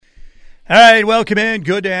All right, welcome in.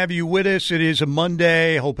 Good to have you with us. It is a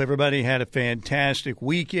Monday. Hope everybody had a fantastic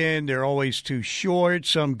weekend. They're always too short,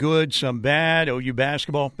 some good, some bad. OU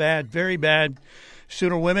basketball, bad, very bad.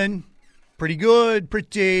 Sooner women, pretty good,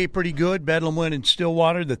 pretty good. Bedlam win in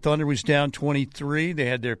Stillwater. The Thunder was down 23. They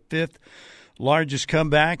had their fifth largest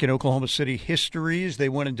comeback in Oklahoma City history as they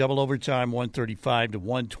won in double overtime,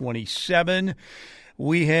 135-127.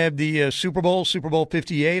 We have the Super Bowl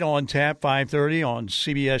 58 on tap, 5:30 on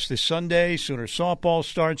CBS this Sunday. Sooner softball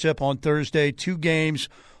starts up on Thursday. 2 games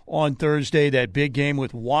on Thursday. That big game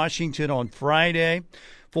with Washington on Friday.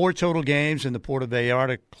 4 total games in the Puerto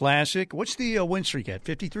Vallarta Classic. What's the win streak at?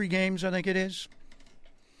 53 games, I think it is,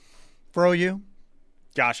 for OU?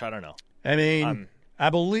 Gosh, I don't know. I mean,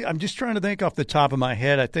 I'm just trying to think off the top of my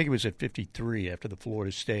head. I think it was at 53 after the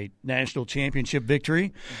Florida State National Championship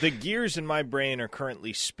victory. The gears in my brain are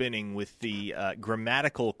currently spinning with the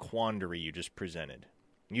grammatical quandary you just presented.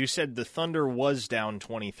 You said the Thunder was down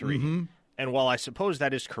 23. Mm-hmm. And while I suppose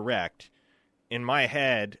that is correct, in my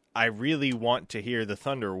head, I really want to hear the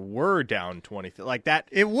Thunder were down 23. Like that.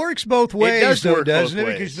 It works both ways, though, doesn't it?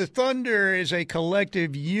 Ways. Because the Thunder is a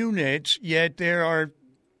collective unit, yet there are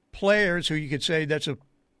players who you could say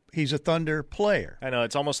he's a Thunder player. I know.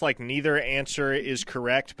 It's almost like neither answer is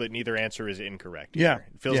correct, but neither answer is incorrect either. Yeah.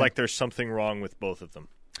 It feels like there's something wrong with both of them.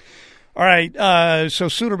 All right. So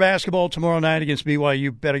Sooner basketball tomorrow night against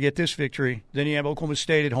BYU. Better get this victory. Then you have Oklahoma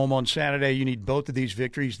State at home on Saturday. You need both of these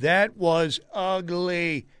victories. That was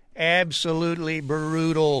ugly, absolutely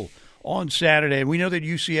brutal on Saturday. And we know that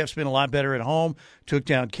UCF's been a lot better at home, took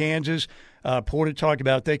down Kansas. Porter talked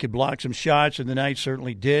about they could block some shots, and the Knights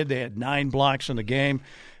certainly did. They had 9 blocks in the game.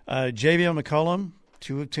 JaVale McCollum,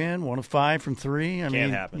 2 of 10, 1 of 5 from 3.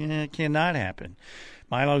 Can't happen. Yeah, it cannot happen.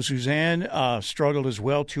 Milo Suzanne struggled as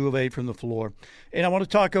well, 2 of 8 from the floor. And I want to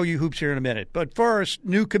talk OU hoops here in a minute. But first,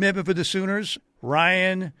 new commitment for the Sooners,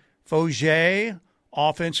 Ryan Fogier,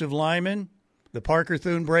 offensive lineman. The Parker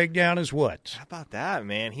Thune breakdown is what? How about that,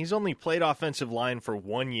 man? He's only played offensive line for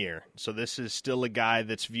 1 year, so this is still a guy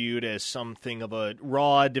that's viewed as something of a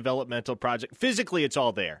raw developmental project. Physically, it's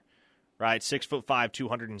all there, right? 6'5",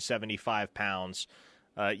 275 pounds.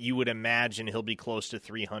 You would imagine he'll be close to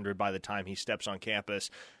 300 by the time he steps on campus.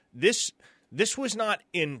 This was not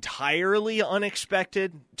entirely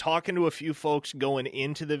unexpected. Talking to a few folks going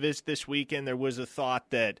into the visit this weekend, there was a thought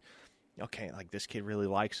that, okay, like this kid really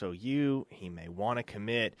likes OU. He may want to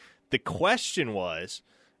commit. The question was,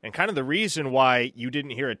 and kind of the reason why you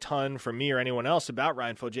didn't hear a ton from me or anyone else about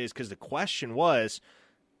Ryan Fogier is because the question was,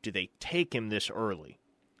 do they take him this early?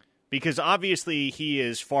 Because obviously he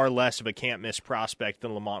is far less of a can't-miss prospect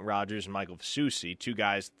than Lamont Rogers and Michael Fasusi, 2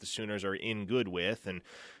 guys that the Sooners are in good with, and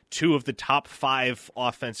 2 of the top 5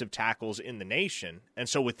 offensive tackles in the nation. And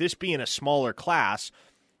so with this being a smaller class,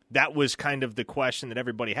 that was kind of the question that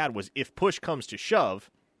everybody had was if push comes to shove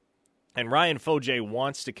and Ryan Fogier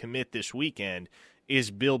wants to commit this weekend,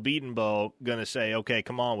 is Bill Beatonbow going to say, okay,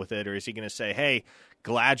 come on with it? Or is he going to say, hey,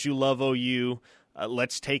 glad you love OU.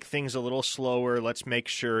 Let's take things a little slower. Let's make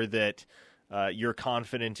sure that you're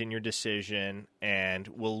confident in your decision, and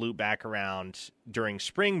we'll loop back around during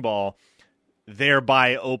spring ball,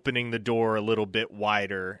 thereby opening the door a little bit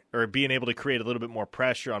wider or being able to create a little bit more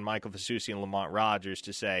pressure on Michael Fasusi and Lamont Rogers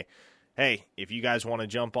to say, hey, if you guys want to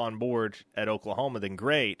jump on board at Oklahoma, then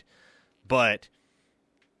great. But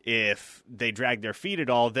if they drag their feet at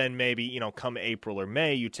all, then maybe, come April or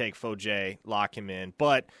May, you take Fogier, lock him in.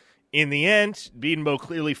 But in the end, Beatonbow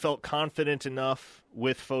clearly felt confident enough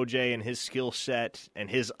with Fogier and his skill set and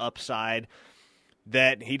his upside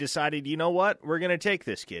that he decided, you know what, we're going to take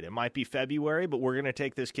this kid. It might be February, but we're going to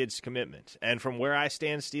take this kid's commitment. And from where I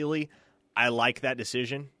stand, Steely, I like that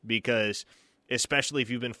decision because especially if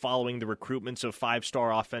you've been following the recruitments of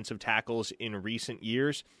 5-star offensive tackles in recent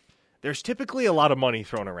years, there's typically a lot of money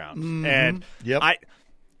thrown around. Mm-hmm. And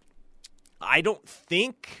I don't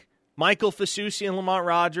think Michael Fasusi and Lamont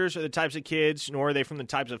Rogers are the types of kids, nor are they from the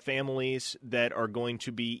types of families that are going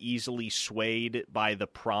to be easily swayed by the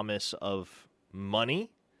promise of money.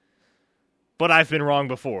 But I've been wrong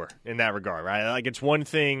before in that regard, right? Like it's one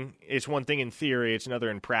thing in theory, it's another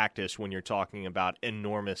in practice when you're talking about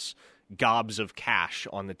enormous gobs of cash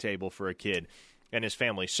on the table for a kid and his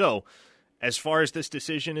family. So as far as this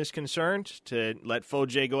decision is concerned, to let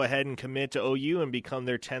Fogier go ahead and commit to OU and become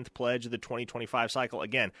their 10th pledge of the 2025 cycle,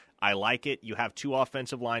 again, I like it. You have 2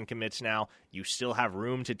 offensive line commits now. You still have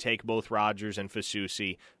room to take both Rogers and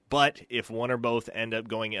Fasusi. But if one or both end up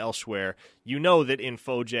going elsewhere, you know that in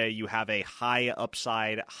Fogier you have a high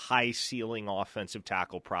upside, high ceiling offensive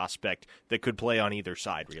tackle prospect that could play on either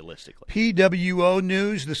side realistically. PWO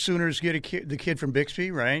news, the Sooners get the kid from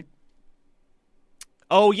Bixby, right?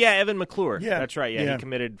 Oh, yeah, Evan McClure. Yeah. That's right. Yeah, Yeah. he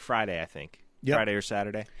committed Friday, I think. Yep. Friday or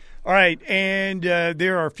Saturday. All right, and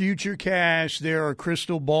there are future casts, there are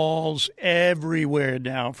crystal balls everywhere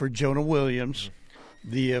now for Jonah Williams,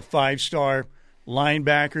 the 5-star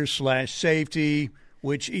linebacker / safety,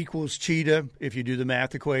 which equals Cheetah if you do the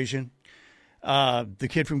math equation. The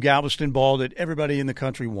kid from Galveston Ball that everybody in the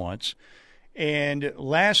country wants. And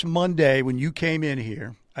last Monday when you came in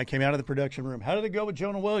here, I came out of the production room. How did it go with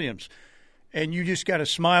Jonah Williams? And you just got a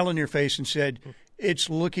smile on your face and said,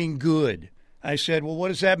 it's looking good. I said, well, what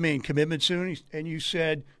does that mean? Commitment soon? And you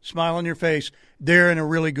said, smile on your face, they're in a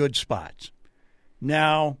really good spot.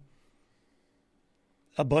 Now,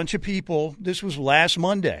 a bunch of people, this was last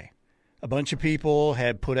Monday, a bunch of people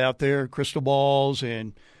had put out their crystal balls,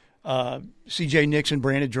 and C.J. Nixon,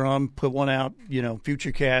 Brandon Drum put one out,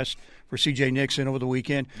 future cast for C.J. Nixon over the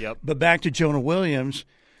weekend. Yep. But back to Jonah Williams,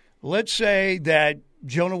 let's say that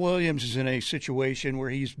Jonah Williams is in a situation where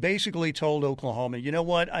he's basically told Oklahoma, you know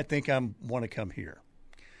what, I think I want to come here.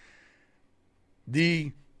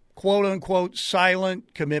 The quote-unquote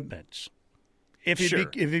silent commitments. If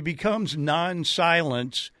it becomes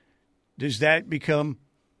non-silent, does that become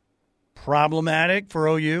problematic for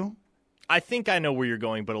OU? I think I know where you're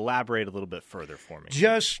going, but elaborate a little bit further for me.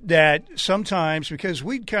 Just that sometimes, because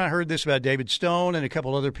we'd kind of heard this about David Stone and a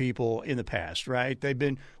couple other people in the past, right? They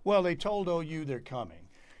told OU they're coming.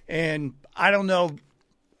 And I don't know,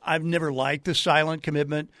 I've never liked the silent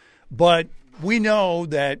commitment, but we know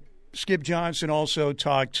that Skip Johnson also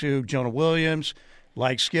talked to Jonah Williams,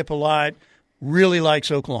 likes Skip a lot, really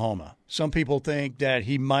likes Oklahoma. Some people think that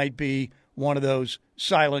he might be one of those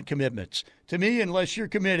silent commitments. To me, unless you're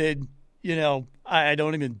committed, I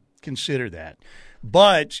don't even consider that.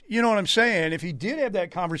 But you know what I'm saying? If he did have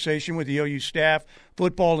that conversation with the OU staff,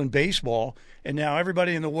 football and baseball, and now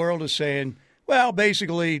everybody in the world is saying, well,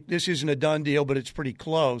 basically, this isn't a done deal, but it's pretty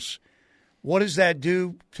close. What does that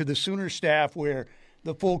do to the Sooner staff where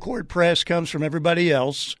the full court press comes from everybody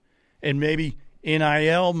else and maybe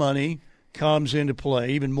NIL money comes into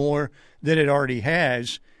play even more than it already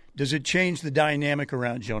has? Does it change the dynamic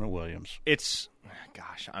around Jonah Williams?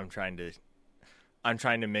 I'm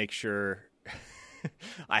trying to make sure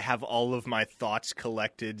I have all of my thoughts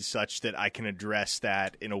collected such that I can address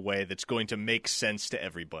that in a way that's going to make sense to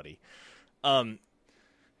everybody. I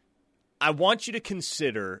want you to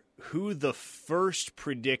consider who the first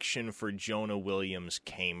prediction for Jonah Williams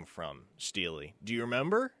came from, Steely. Do you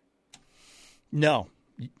remember? No.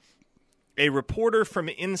 A reporter from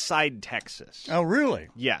inside Texas. Oh, really?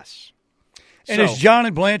 Yes. And as John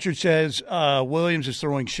and Blanchard says, Williams is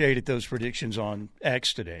throwing shade at those predictions on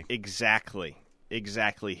X today. Exactly.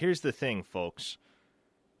 Here's the thing, folks.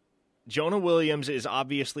 Jonah Williams is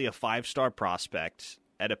obviously a 5-star prospect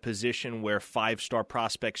at a position where 5-star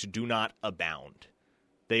prospects do not abound.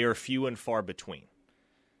 They are few and far between.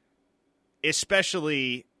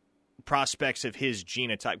 Especially prospects of his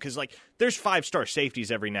genotype, because there's 5-star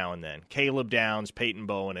safeties every now and then. Caleb Downs, Peyton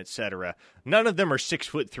Bowen, etc. None of them are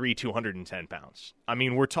 6'3", 210 pounds. I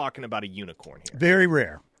mean, we're talking about a unicorn here. Very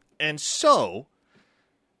rare. And so,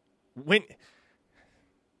 when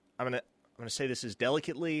I'm gonna say this as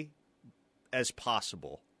delicately as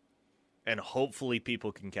possible, and hopefully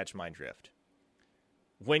people can catch my drift.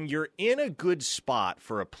 When you're in a good spot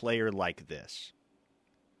for a player like this,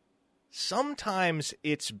 sometimes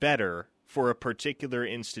it's better for a particular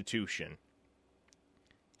institution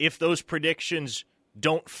if those predictions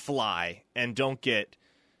don't fly and don't get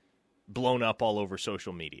blown up all over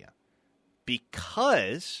social media.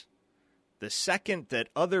 Because the second that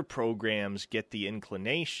other programs get the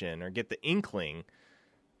inclination or get the inkling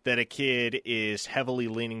that a kid is heavily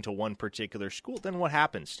leaning to one particular school, then what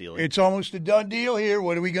happens, Steely? It's almost a done deal here.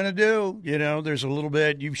 What are we going to do? There's a little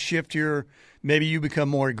bit, you shift maybe you become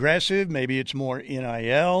more aggressive. Maybe it's more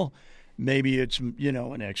NIL. Maybe it's,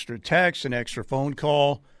 an extra text, an extra phone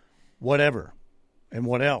call, whatever. And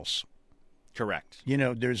what else? Correct.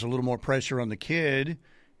 There's a little more pressure on the kid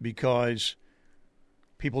because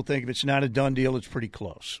people think if it's not a done deal, it's pretty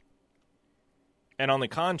close. And on the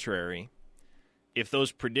contrary, if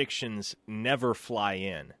those predictions never fly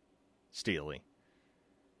in, Steely,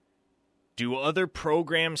 do other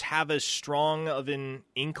programs have as strong of an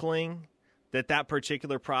inkling that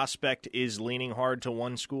particular prospect is leaning hard to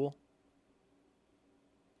one school?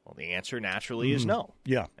 Well, the answer naturally is no.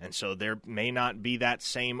 Yeah. And so there may not be that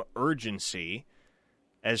same urgency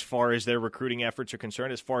as far as their recruiting efforts are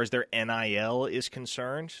concerned, as far as their NIL is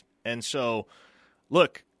concerned. And so,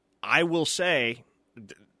 look, I will say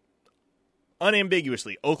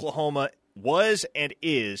unambiguously, Oklahoma was and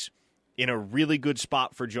is in a really good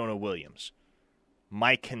spot for Jonah Williams.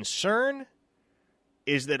 My concern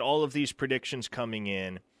is that all of these predictions coming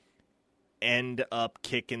in end up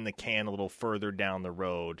kicking the can a little further down the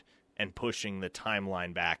road and pushing the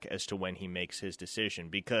timeline back as to when he makes his decision.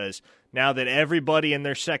 Because now that everybody and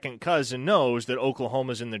their second cousin knows that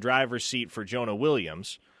Oklahoma's in the driver's seat for Jonah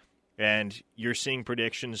Williams, and you're seeing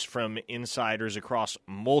predictions from insiders across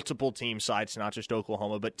multiple team sites, not just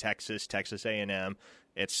Oklahoma, but Texas, Texas A&M,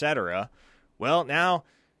 etc. Well, now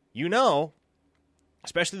you know,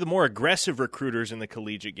 especially the more aggressive recruiters in the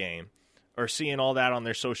collegiate game are seeing all that on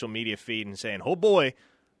their social media feed and saying, oh boy,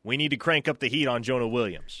 we need to crank up the heat on Jonah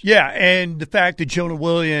Williams. Yeah, and the fact that Jonah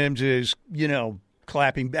Williams is,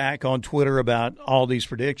 clapping back on Twitter about all these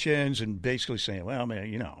predictions and basically saying, well,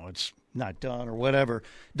 man, it's not done or whatever,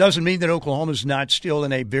 doesn't mean that Oklahoma's not still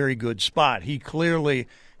in a very good spot. He clearly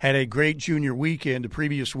had a great junior weekend, the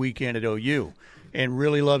previous weekend at OU, and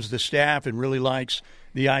really loves the staff and really likes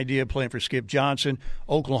the idea of playing for Skip Johnson.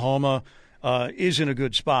 Oklahoma is in a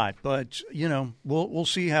good spot, but, we'll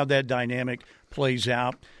see how that dynamic plays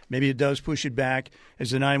out. Maybe it does push it back.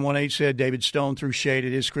 As the 918 said, David Stone threw shade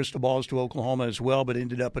at his crystal balls to Oklahoma as well, but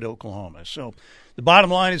ended up at Oklahoma. So the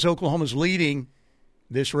bottom line is Oklahoma's leading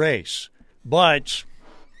this race, but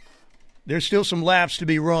there's still some laps to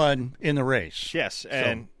be run in the race. Yes,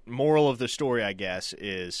 and moral of the story, I guess,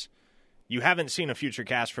 is you haven't seen a future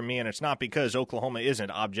cast from me, and it's not because Oklahoma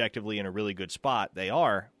isn't objectively in a really good spot. They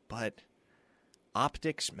are, but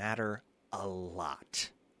optics matter a lot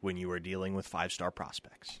when you are dealing with five-star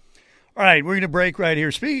prospects. All right, we're going to break right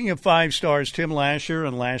here. Speaking of 5 stars, Tim Lasher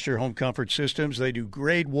and Lasher Home Comfort Systems, they do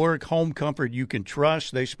great work, home comfort you can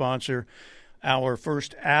trust. They sponsor our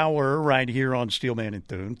first hour right here on Steelman and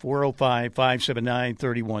Thune,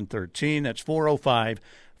 405-579-3113. That's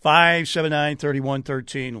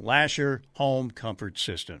 405-579-3113, Lasher Home Comfort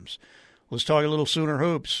Systems. Let's talk a little Sooner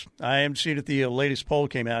hoops. I haven't seen it. The latest poll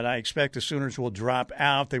came out. I expect the Sooners will drop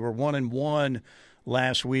out. They were 1-1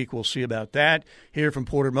 last week. We'll see about that. Hear from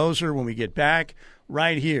Porter Moser when we get back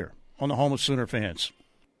right here on the home of Sooner fans.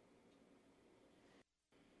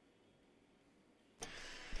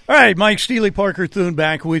 All right, Mike Steely, Parker Thune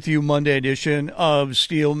back with you. Monday edition of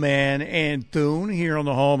Steelman and Thune here on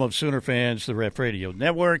the home of Sooner fans, the Ref Radio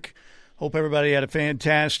Network. Hope everybody had a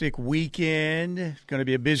fantastic weekend. It's going to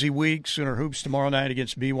be a busy week. Sooner Hoops tomorrow night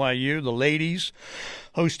against BYU. The ladies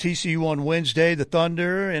host TCU on Wednesday. The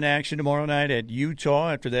Thunder in action tomorrow night at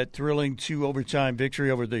Utah after that thrilling 2-overtime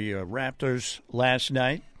victory over the Raptors last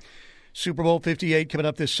night. Super Bowl 58 coming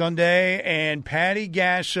up this Sunday. And Patty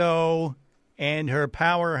Gasso and her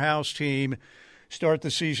powerhouse team start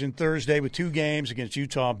the season Thursday with 2 games against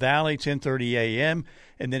Utah Valley, 10:30 a.m.,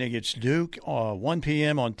 and then against Duke, 1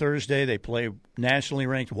 p.m. on Thursday. They play nationally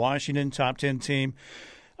ranked Washington, top 10 team,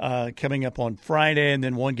 coming up on Friday, and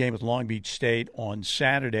then 1 game with Long Beach State on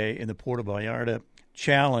Saturday in the Puerto Vallarta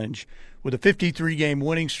Challenge with a 53-game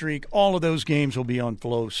winning streak. All of those games will be on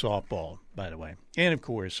Flow Softball, by the way, and, of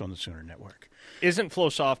course, on the Sooner Network. Isn't Flow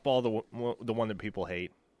Softball the one that people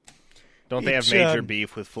hate? Don't they have major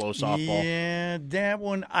beef with Flow Softball? Yeah, that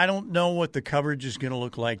one, I don't know what the coverage is going to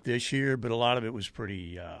look like this year, but a lot of it was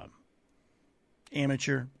pretty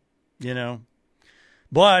amateur,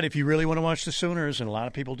 But if you really want to watch the Sooners, and a lot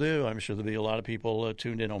of people do, I'm sure there'll be a lot of people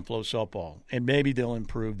tuned in on Flow Softball. And maybe they'll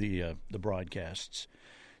improve the broadcasts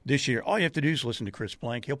this year. All you have to do is listen to Chris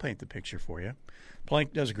Plank. He'll paint the picture for you.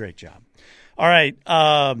 Plank does a great job. All right,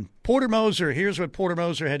 Porter Moser. Here's what Porter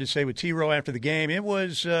Moser had to say with T-Row after the game. It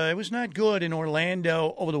was not good in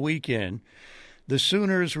Orlando over the weekend. The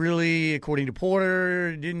Sooners really, according to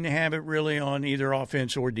Porter, didn't have it really on either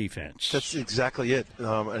offense or defense. That's exactly it.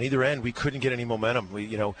 On either end, we couldn't get any momentum.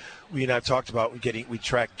 We and I've talked about we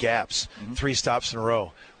track gaps, 3 stops in a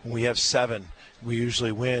row. When we have 7, we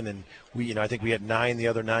usually win, and I think we had 9 the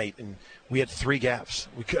other night, and we had 3 gaps.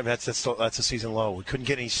 That's a season low. We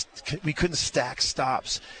couldn't stack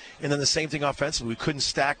stops, and then the same thing offensively. We couldn't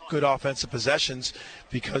stack good offensive possessions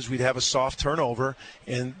because we'd have a soft turnover,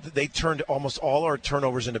 and they turned almost all our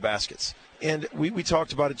turnovers into baskets. And we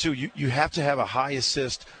talked about it too. You have to have a high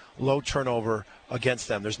assist, low turnover against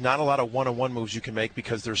them. There's not a lot of one-on-one moves you can make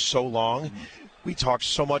because they're so long. We talked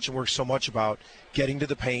so much and worked so much about getting to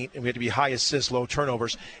the paint, and we had to be high assists, low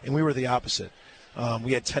turnovers, and we were the opposite.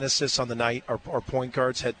 We had 10 assists on the night. Our point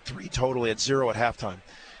guards had 3 total. At 0 at halftime.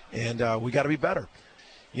 And we got to be better.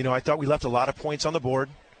 I thought we left a lot of points on the board.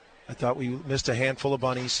 I thought we missed a handful of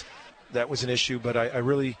bunnies. That was an issue. But I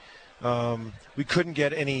really we couldn't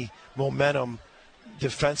get any momentum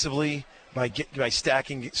defensively by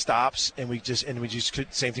stacking stops, and we just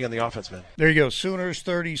same thing on the offense, man. There you go. Sooners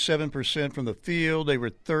 37% from the field. They were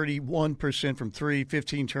 31% from three,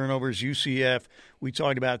 15 turnovers. UCF, we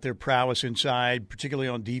talked about their prowess inside, particularly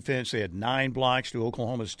on defense. They had 9 blocks to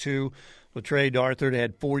Oklahoma's 2. Latrey Darthard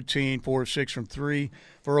had 14, 4 of 6 from 3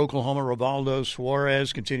 for Oklahoma. Rivaldo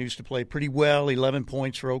Suarez continues to play pretty well, 11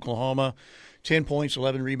 points for Oklahoma, 10 points,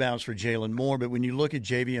 11 rebounds for Jalen Moore. But when you look at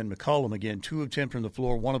Javian McCollum, again, 2 of 10 from the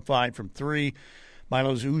floor, 1 of 5 from 3.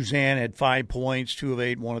 Milos Uzan had 5 points, 2 of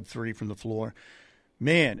 8, 1 of 3 from the floor.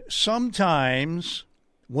 Man, sometimes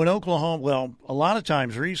when Oklahoma, well, a lot of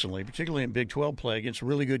times recently, particularly in Big 12 play against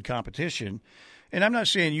really good competition, and I'm not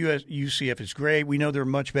saying UCF is great. We know they're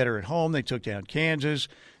much better at home. They took down Kansas.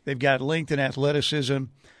 They've got length and athleticism.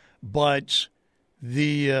 But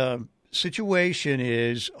the situation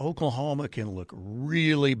is Oklahoma can look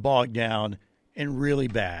really bogged down and really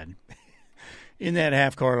bad in that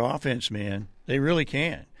half-court offense, man. They really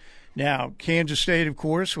can. Now, Kansas State, of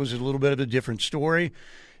course, was a little bit of a different story.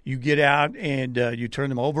 You get out and you turn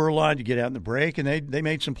them over a lot. You get out in the break, and they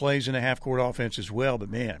made some plays in the half-court offense as well. But,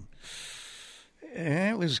 man,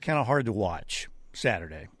 it was kind of hard to watch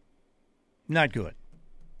Saturday. Not good.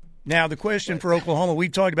 Now, the question for Oklahoma, we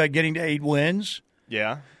talked about getting to 8 wins.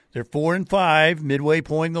 Yeah. They're 4-5, midway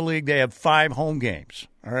point in the league. They have 5 home games,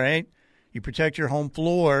 all right? You protect your home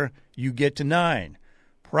floor, you get to 9.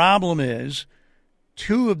 Problem is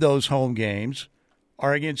 2 of those home games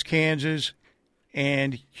are against Kansas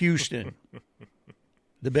and Houston,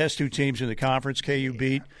 the best 2 teams in the conference. KU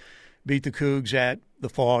beat the Cougs at the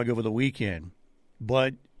Fog over the weekend.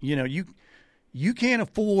 But, you know, you can't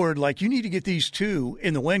afford, like, you need to get these 2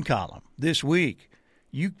 in the win column this week.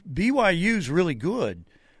 BYU's really good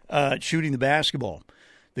at shooting the basketball.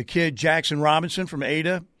 The kid Jackson Robinson from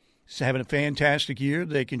Ada is having a fantastic year.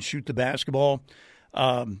 They can shoot the basketball.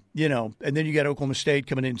 You know, and then you got Oklahoma State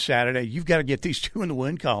coming in Saturday. You've got to get these 2 in the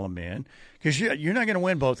win column, man, because you're not going to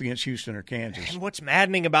win both against Houston or Kansas. And what's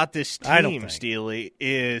maddening about this team, Steely,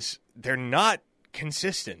 is they're not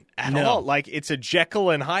consistent at all. Like, it's a Jekyll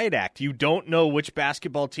and Hyde act. You don't know which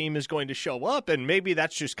basketball team is going to show up, and maybe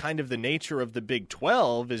that's just kind of the nature of the Big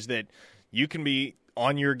 12, is that you can be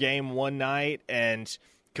on your game one night and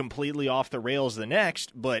completely off the rails the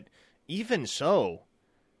next. But even so,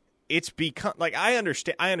 it's become like, I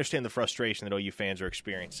understand the frustration that OU fans are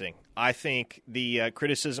experiencing. I think the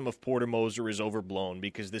criticism of Porter Moser is overblown,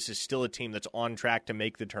 because this is still a team that's on track to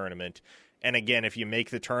make the tournament. And again, if you make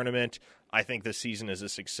the tournament, I think the season is a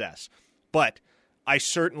success. But I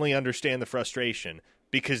certainly understand the frustration,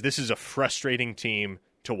 because this is a frustrating team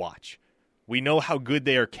to watch. We know how good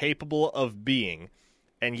they are capable of being,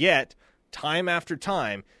 and yet, time after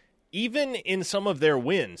time, even in some of their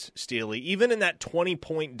wins, Steely, even in that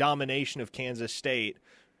 20-point domination of Kansas State,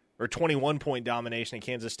 or 21-point domination of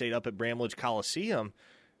Kansas State up at Bramlage Coliseum,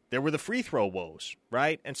 there were the free throw woes,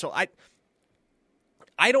 right? And so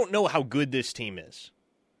I don't know how good this team is.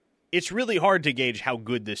 It's really hard to gauge how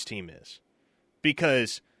good this team is,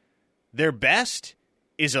 because their best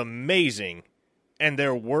is amazing and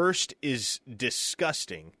their worst is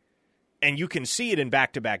disgusting, and you can see it in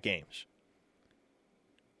back-to-back games.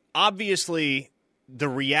 Obviously, the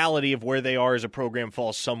reality of where they are as a program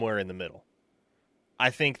falls somewhere in the middle. I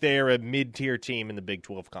think they're a mid-tier team in the Big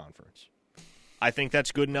 12 Conference. I think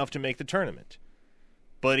that's good enough to make the tournament.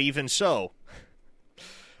 But even so,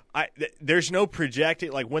 there's no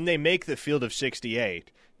projected, like, when they make the field of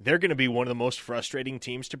 68, they're going to be one of the most frustrating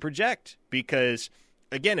teams to project, because,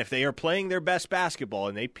 again, if they are playing their best basketball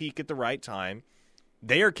and they peak at the right time,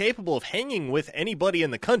 they are capable of hanging with anybody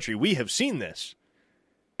in the country. We have seen this.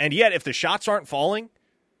 And yet, if the shots aren't falling,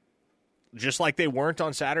 just like they weren't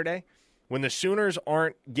on Saturday, when the Sooners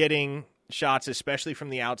aren't getting shots, especially from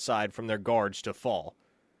the outside, from their guards to fall,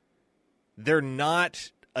 they're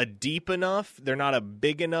not a deep enough, they're not a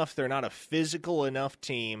big enough, they're not a physical enough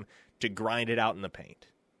team to grind it out in the paint.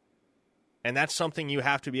 And that's something you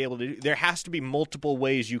have to be able to do. There has to be multiple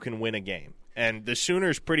ways you can win a game. And the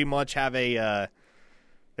Sooners pretty much have they've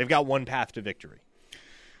got one path to victory.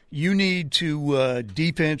 You need to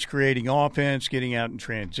defense, creating offense, getting out in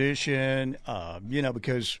transition,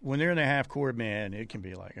 because when they're in the half court, man, it can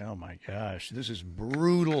be like, oh, my gosh, this is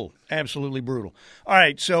brutal, absolutely brutal. All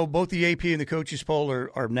right, so both the AP and the coaches poll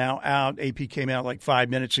are now out. AP came out like 5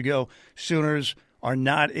 minutes ago. Sooners are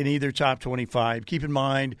not in either top 25. Keep in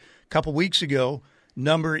mind, a couple weeks ago,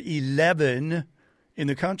 number 11 in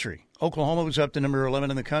the country. Oklahoma was up to number 11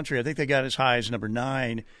 in the country. I think they got as high as number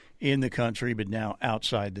 9 in the country, but now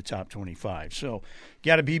outside the top 25. So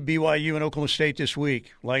got to beat BYU and Oklahoma State this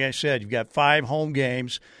week. Like I said, you've got 5 home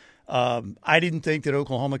games. I didn't think that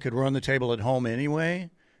Oklahoma could run the table at home anyway,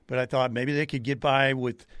 but I thought maybe they could get by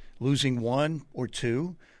with losing 1 or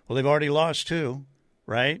 2. Well, they've already lost 2,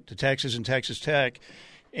 right, to Texas and Texas Tech.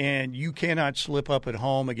 And you cannot slip up at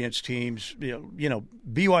home against teams.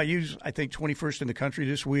 BYU's, I think, 21st in the country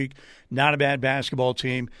this week. Not a bad basketball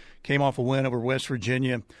team. Came off a win over West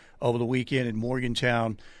Virginia over the weekend in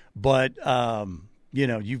Morgantown. But,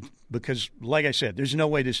 because, like I said, there's no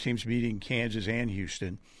way this team's beating Kansas and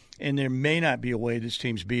Houston. And there may not be a way this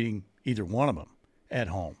team's beating either one of them at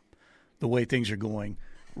home, the way things are going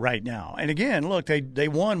right now. And, again, look, they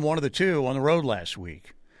won one of the two on the road last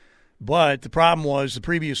week. But the problem was the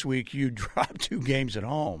previous week you dropped 2 games at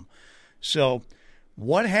home. So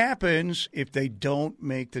what happens if they don't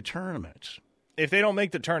make the tournament? If they don't make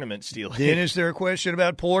the tournament, Steely. Then is there a question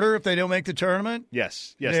about Porter if they don't make the tournament?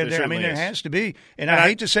 Yes, there certainly is. There has to be. And I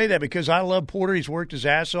hate to say that because I love Porter. He's worked his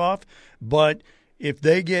ass off. But if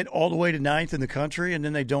they get all the way to 9th in the country and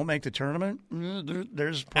then they don't make the tournament,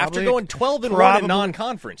 there's probably – after going 12-1 in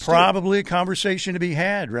non-conference. Probably a conversation to be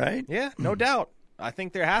had, right? Yeah, no doubt. I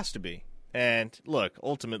think there has to be. And look,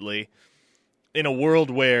 ultimately, in a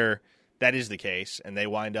world where that is the case and they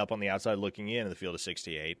wind up on the outside looking in the field of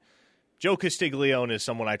 68, Joe Castiglione is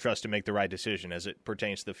someone I trust to make the right decision as it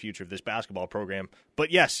pertains to the future of this basketball program.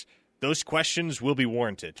 But yes, those questions will be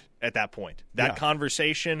warranted at that point. That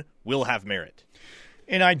conversation will have merit.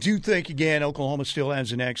 And I do think, again, Oklahoma still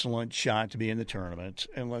has an excellent shot to be in the tournament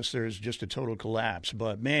unless there's just a total collapse.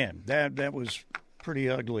 But, man, that was pretty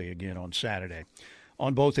ugly again on Saturday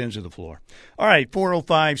on both ends of the floor. All right,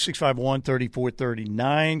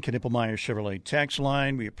 405-651-3439, Knippelmeyer Chevrolet text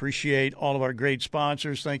line. We appreciate all of our great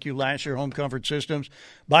sponsors. Thank you, Lasher Home Comfort Systems.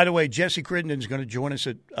 By the way, Jesse Crittenden is going to join us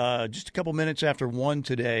at just a couple minutes after 1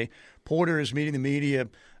 today. Porter is meeting the media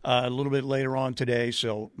a little bit later on today,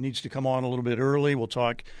 so needs to come on a little bit early. We'll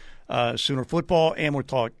talk Sooner football, and we'll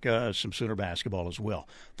talk some Sooner basketball as well.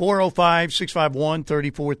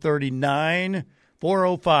 405-651-3439.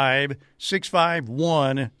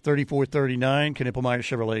 405-651-3439, Knippelmeyer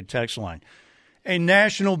Chevrolet text line. A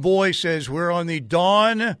national voice says we're on the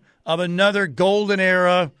dawn of another golden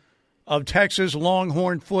era of Texas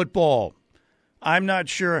Longhorn football. I'm not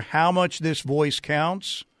sure how much this voice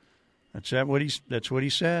counts. That's what he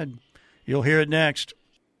said. You'll hear it next.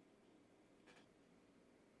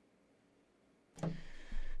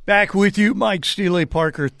 Back with you, Mike Steely,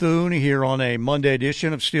 Parker Thune, here on a Monday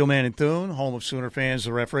edition of Steelman and Thune, home of Sooner fans,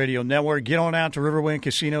 the Ref Radio Network. Get on out to Riverwind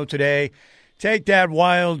Casino today. Take that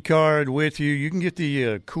wild card with you. You can get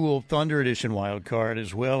the cool Thunder Edition wild card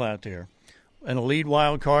as well out there. An elite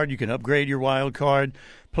wild card. You can upgrade your wild card.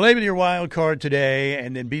 Play with your wild card today,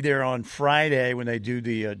 and then be there on Friday when they do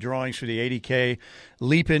the drawings for the 80K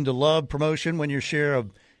Leap Into Love promotion. Win your share of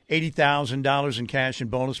 $80,000 in cash and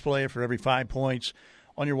bonus play for every 5 points.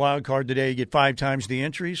 On your wild card today, you get 5 times the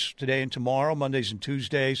entries today and tomorrow, Mondays and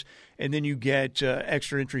Tuesdays, and then you get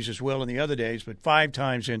extra entries as well in the other days, but 5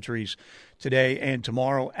 times entries today and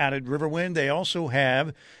tomorrow out at Riverwind. They also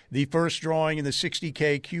have the first drawing in the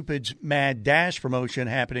 60K Cupid's Mad Dash promotion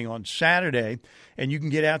happening on Saturday, and you can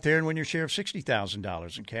get out there and win your share of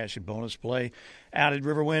 $60,000 in cash and bonus play out at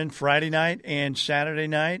Riverwind Friday night and Saturday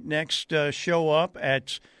night. Next show up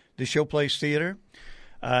at the Showplace Theater.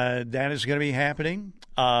 That is going to be happening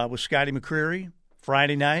with Scotty McCreery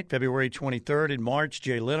Friday night, February 23rd. In March,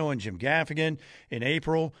 Jay Leno and Jim Gaffigan. In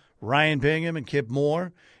April, Ryan Bingham and Kip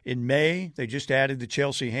Moore. In May, they just added the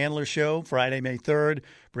Chelsea Handler Show, Friday, May 3rd.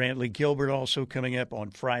 Brantley Gilbert also coming up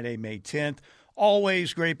on Friday, May 10th.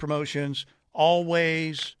 Always great promotions.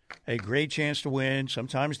 Always a great chance to win.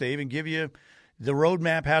 Sometimes they even give you the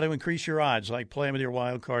roadmap how to increase your odds, like playing with your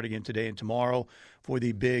wild card again today and tomorrow for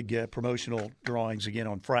the big promotional drawings again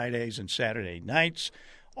on Fridays and Saturday nights.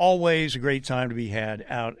 Always a great time to be had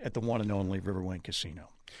out at the one and only Riverwind Casino.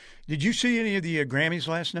 Did you see any of the Grammys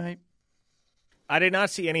last night? I did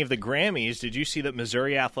not see any of the Grammys. Did you see that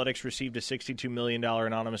Missouri Athletics received a $62 million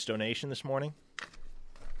anonymous donation this morning?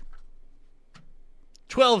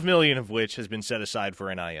 $12 million of which has been set aside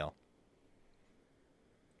for NIL.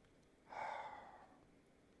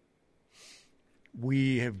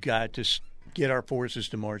 We have got to get our forces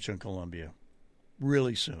to march on Columbia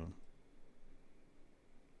really soon.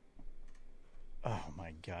 Oh,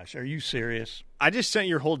 my gosh. Are you serious? I just sent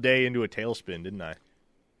your whole day into a tailspin, didn't I?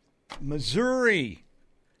 Missouri.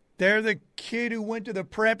 They're the kid who went to the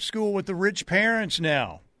prep school with the rich parents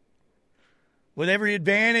now. With every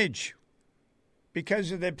advantage.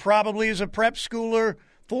 Because there probably is a prep schooler,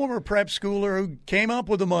 former prep schooler who came up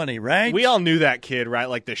with the money, right? We all knew that kid, right?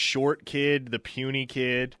 Like the short kid, the puny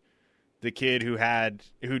kid, the kid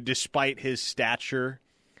who despite his stature,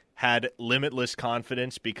 had limitless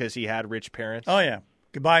confidence because he had rich parents. Oh, yeah.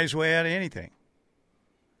 Could buy his way out of anything.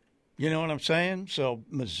 You know what I'm saying? So,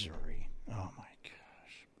 Missouri. Oh, my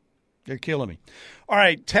gosh. They're killing me. All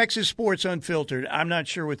right, Texas Sports Unfiltered. I'm not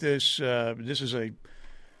sure what this this is a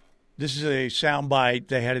soundbite.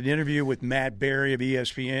 They had an interview with Matt Berry of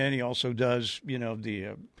ESPN. He also does,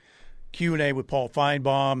 the Q&A with Paul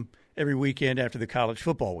Feinbaum every weekend after the college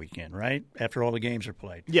football weekend, right? After all the games are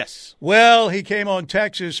played. Yes. Well, he came on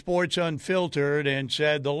Texas Sports Unfiltered and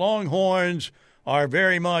said the Longhorns are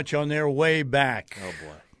very much on their way back. Oh,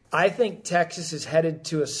 boy. I think Texas is headed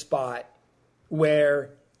to a spot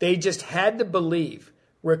where they just had to believe.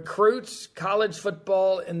 Recruits, college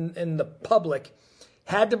football, and the public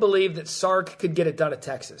had to believe that Sark could get it done at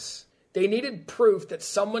Texas. They needed proof that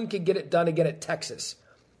someone could get it done again at Texas.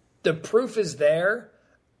 The proof is there.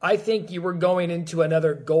 I think you were going into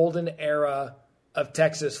another golden era of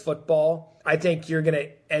Texas football. I think you're going to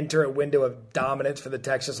enter a window of dominance for the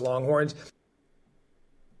Texas Longhorns.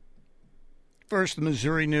 First, the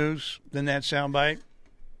Missouri news, then that soundbite.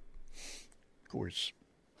 Of course.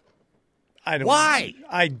 Why?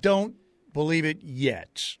 I don't believe it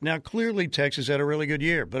yet. Now, clearly, Texas had a really good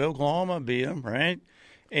year, but Oklahoma beat them, right?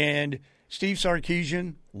 And Steve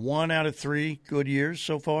Sarkisian, 1 out of 3 good years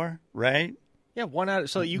so far, right? Yeah,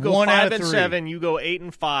 so you go 5-7, you go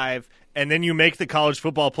 8-5, and then you make the college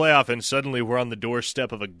football playoff, and suddenly we're on the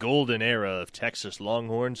doorstep of a golden era of Texas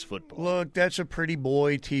Longhorns football. Look, that's a pretty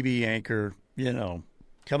boy TV anchor,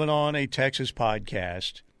 coming on a Texas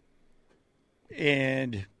podcast.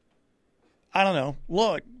 And I don't know.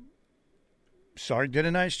 Look, Sark did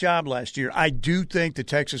a nice job last year. I do think the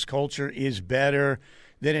Texas culture is better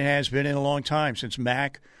than it has been in a long time since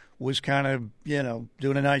Mac was kind of,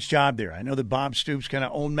 doing a nice job there. I know that Bob Stoops kind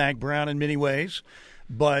of owned Mac Brown in many ways,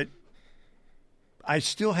 but I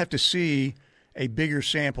still have to see a bigger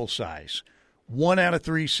sample size. 1 out of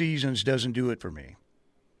 3 seasons doesn't do it for me.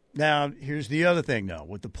 Now, here's the other thing, though.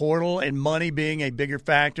 With the portal and money being a bigger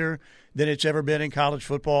factor than it's ever been in college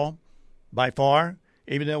football, by far,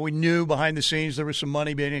 even though we knew behind the scenes there was some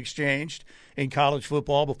money being exchanged in college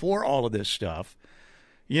football before all of this stuff,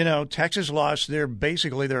 Texas lost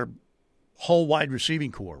basically their whole wide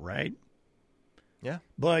receiving core, right? Yeah.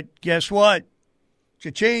 But guess what?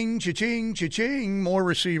 Cha-ching, cha-ching, cha-ching, more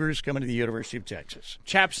receivers coming to the University of Texas.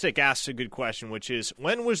 Chapstick asks a good question, which is,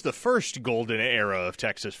 when was the first golden era of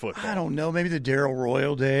Texas football? I don't know. Maybe the Darrell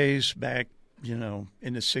Royal days back, in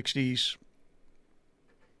the 60s.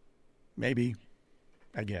 Maybe,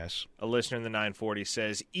 I guess. A listener in the 940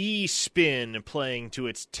 says, E-Spin playing to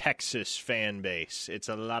its Texas fan base. It's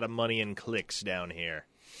a lot of money and clicks down here.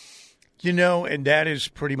 And that is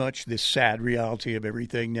pretty much the sad reality of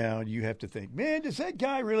everything now. You have to think, man, does that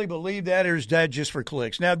guy really believe that, or is that just for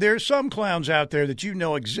clicks? Now, there's some clowns out there that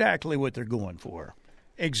exactly what they're going for.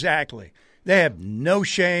 Exactly. They have no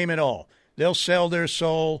shame at all. They'll sell their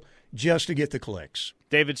soul just to get the clicks.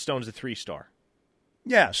 David Stone's a 3-star.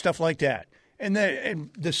 Yeah, stuff like that. And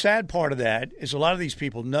the sad part of that is a lot of these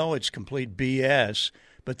people know it's complete BS,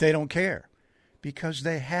 but they don't care because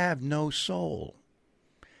they have no soul.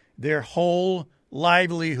 Their whole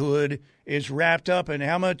livelihood is wrapped up in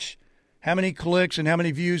how many clicks and how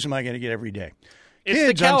many views am I going to get every day. It's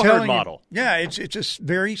Kids, the cowherd model. It's a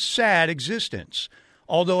very sad existence.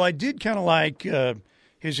 Although I did kind of like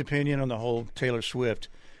his opinion on the whole Taylor Swift.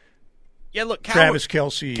 Yeah, look, Travis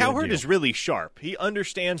Kelce. Cowherd is really sharp. He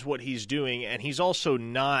understands what he's doing, and he's also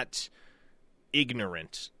not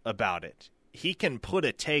ignorant about it. He can put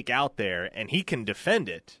a take out there, and he can defend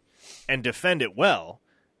it, and defend it well,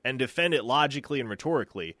 and defend it logically and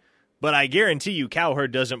rhetorically. But I guarantee you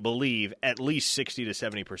Cowherd doesn't believe at least 60 to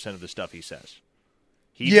 70% of the stuff he says.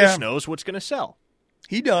 He just knows what's going to sell.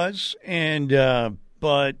 He does, and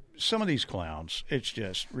but some of these clowns, it's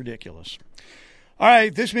just ridiculous. All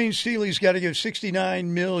right, this means Steely's got to give $69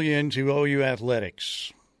 million to OU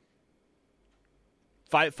Athletics.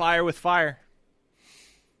 Fight fire with fire.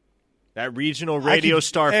 That regional radio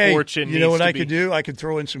star fortune. You know what I could do? I could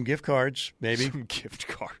throw in some gift cards, maybe. Some gift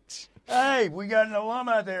cards. Hey, we got an alum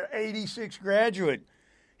out there, 86 graduate.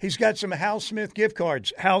 He's got some Hal Smith gift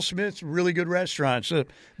cards. Hal Smith's really good restaurants,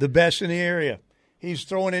 the best in the area. He's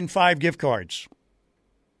throwing in 5 gift cards.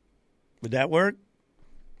 Would that work?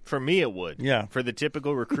 For me, it would. Yeah. For the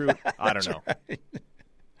typical recruit, I don't know. Right.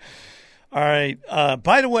 All right.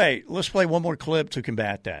 By the way, let's play one more clip to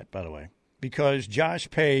combat that, by the way, because Josh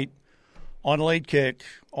Pate on Late Kick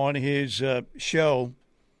on his show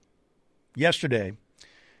yesterday,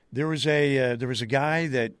 there was a guy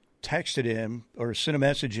that texted him or sent a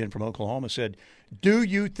message in from Oklahoma, said, Do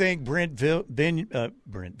you think Brent Venables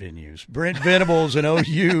and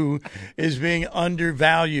OU is being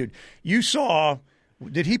undervalued? You saw,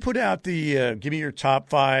 did he put out the give me your top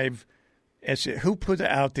five? Who put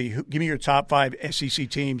out the give me your top five SEC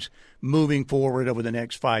teams moving forward over the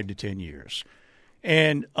next 5 to 10 years?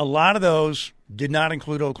 And a lot of those did not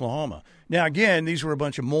include Oklahoma. Now, again, these were a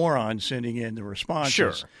bunch of morons sending in the responses.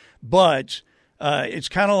 Sure. But it's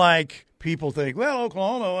kind of like people think, well,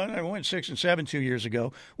 Oklahoma went 6-7 2 years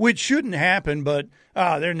ago, which shouldn't happen, but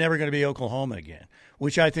they're never going to be Oklahoma again,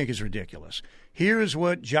 which I think is ridiculous. Here's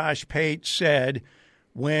what Josh Pate said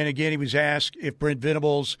when, again, he was asked if Brent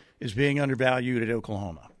Venables is being undervalued at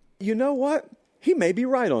Oklahoma. You know what? He may be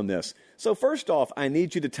right on this. So first off, I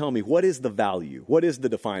need you to tell me, what is the value? What is the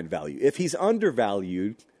defined value? If he's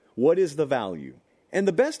undervalued, what is the value? And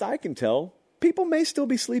the best I can tell, people may still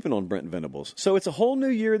be sleeping on Brent Venables. So it's a whole new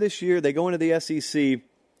year this year. They go into the SEC.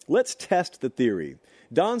 Let's test the theory.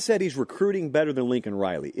 Don said he's recruiting better than Lincoln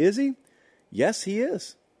Riley. Is he? Yes, he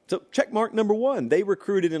is. So check mark number one. They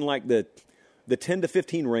recruited in like the 10 to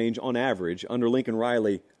 15 range on average under Lincoln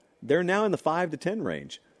Riley. They're now in the 5 to 10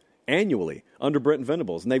 range annually under Brent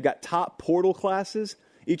Venables. And they've got top portal classes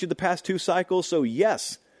each of the past 2 cycles. So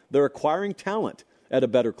yes, they're acquiring talent at a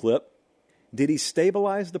better clip. Did he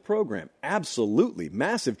stabilize the program? Absolutely.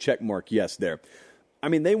 Massive check mark yes there. I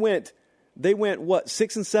mean, they went what,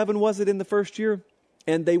 6-7 was it in the first year?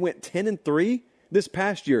 And they went 10-3 this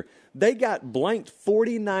past year. They got blanked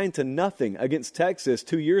 49-0 against Texas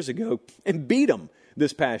 2 years ago and beat them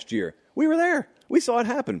this past year. We were there. We saw it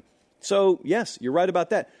happen. So, yes, you're right about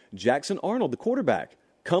that. Jackson Arnold, the quarterback,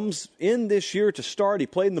 comes in this year to start. He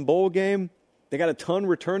played in the bowl game. They got a ton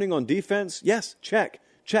returning on defense. Yes, check.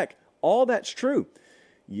 All that's true.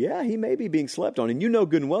 Yeah, he may be being slept on. And you know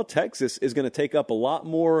good and well Texas is going to take up a lot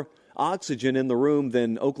more oxygen in the room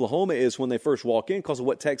than Oklahoma is when they first walk in because of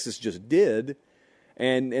what Texas just did.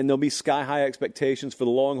 And there'll be sky-high expectations for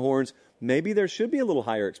the Longhorns. Maybe there should be a little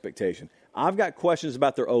higher expectation. I've got questions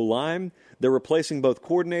about their O-line. They're replacing both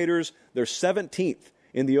coordinators. They're 17th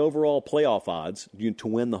in the overall playoff odds to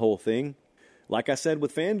win the whole thing. Like I said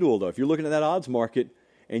with FanDuel, though, if you're looking at that odds market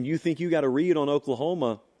and you think you got a read on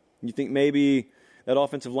Oklahoma, you think maybe that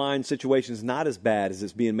offensive line situation is not as bad as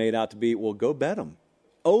it's being made out to be, well, go bet them.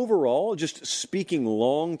 Overall, just speaking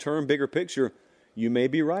long-term, bigger picture, you may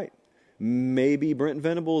be right. Maybe Brent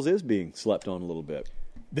Venables is being slept on a little bit.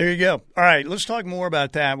 There you go. All right, let's talk more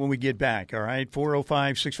about that when we get back, all right?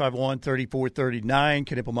 405-651-3439,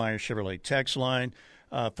 Knippelmeyer Chevrolet text line,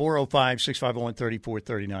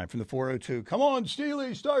 405-651-3439 from the 402. Come on,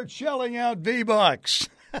 Steely, start shelling out V-Bucks.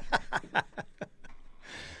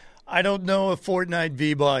 I don't know if Fortnite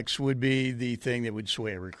V-Bucks would be the thing that would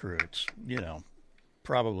sway recruits,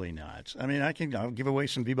 Probably not. I mean, I'll give away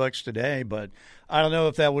some V-Bucks today, but I don't know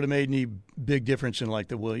if that would have made any big difference in like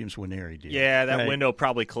the Williams-Winery deal. Yeah, that window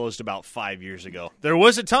probably closed about 5 years ago. There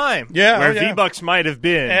was a time where V-Bucks might have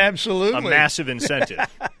been absolutely a massive incentive.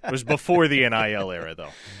 It was before the NIL era, though.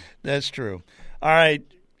 That's true. All right.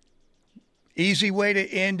 Easy way to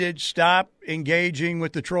end it, stop engaging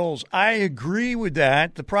with the trolls. I agree with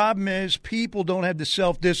that. The problem is people don't have the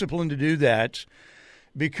self-discipline to do that.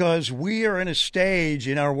 Because we are in a stage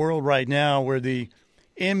in our world right now where the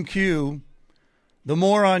MQ, the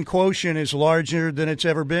moron quotient, is larger than it's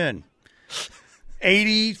ever been.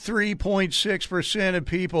 83.6% of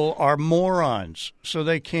people are morons, so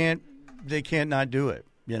they can't not do it,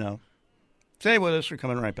 Stay with us. We're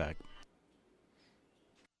coming right back.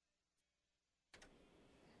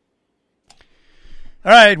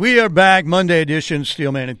 All right, we are back. Monday edition,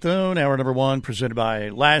 Steelman and Thune, hour number 1, presented by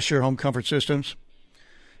Lasher Home Comfort Systems.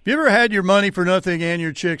 Have you ever had your money for nothing and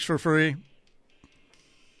your chicks for free?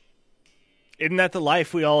 Isn't that the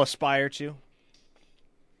life we all aspire to?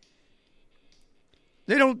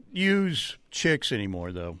 They don't use chicks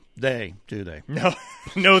anymore, though. Do they?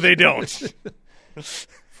 No, they don't.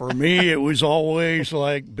 For me, it was always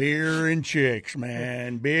like beer and chicks,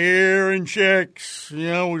 man. Beer and chicks.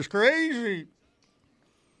 It was crazy.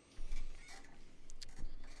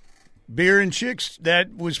 Beer and chicks,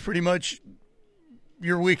 that was pretty much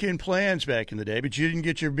your weekend plans back in the day, but you didn't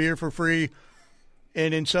get your beer for free.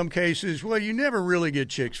 And in some cases, well, you never really get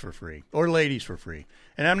chicks for free or ladies for free.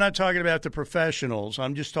 And I'm not talking about the professionals.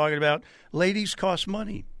 I'm just talking about ladies cost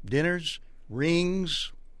money. Dinners,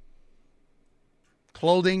 rings,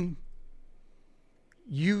 clothing.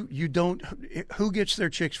 You don't. Who gets their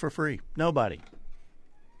chicks for free? Nobody.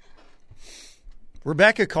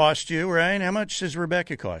 Rebecca cost you, right? How much does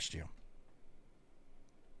Rebecca cost you?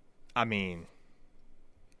 I mean,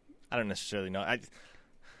 I don't necessarily know.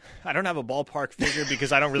 I don't have a ballpark figure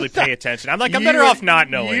because I don't really pay attention. I'm better off not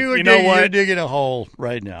knowing. You know what? You're digging a hole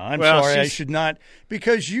right now. I'm sorry, I should not.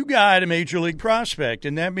 Because you got a major league prospect,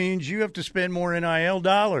 and that means you have to spend more NIL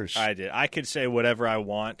dollars. I did. I could say whatever I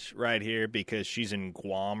want right here because she's in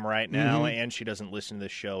Guam right now, and she doesn't listen to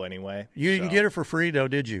this show anyway. You didn't get her for free, though,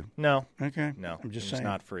 did you? No. Okay. No. I'm just saying. It's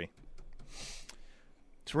not free.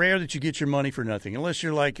 It's rare that you get your money for nothing, unless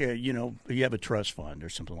you're like, you have a trust fund or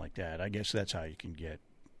something like that. I guess that's how you can get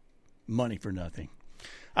money for nothing.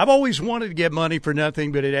 I've always wanted to get money for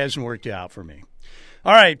nothing, but it hasn't worked out for me.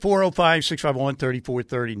 All right,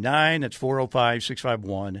 405-651-3439. That's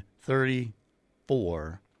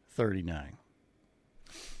 405-651-3439.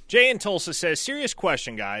 Jay in Tulsa says, serious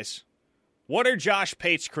question, guys. What are Josh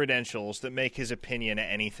Pate's credentials that make his opinion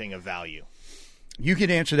anything of value? You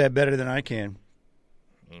can answer that better than I can.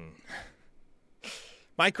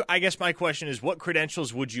 I guess my question is, what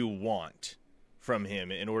credentials would you want from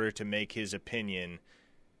him in order to make his opinion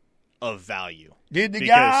of value? Did the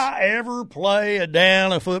guy ever play a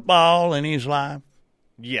down of football in his life?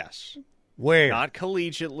 Yes. Where? Not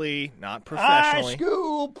collegiately, not professionally. High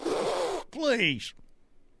school, please.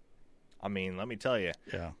 I mean, let me tell you.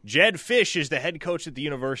 Yeah. Jed Fish is the head coach at the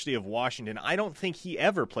University of Washington. I don't think he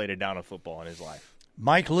ever played a down of football in his life.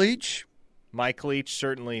 Mike Leach? Mike Leach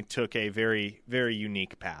certainly took a very, very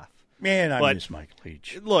unique path. Man, I miss Mike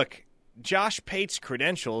Leach. Look, Josh Pate's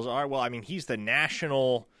credentials are, he's the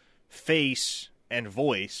national face and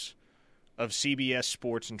voice of CBS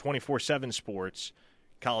Sports and 24/7 Sports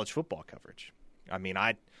college football coverage. I mean,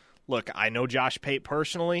 I know Josh Pate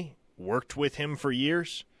personally, worked with him for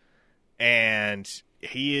years, and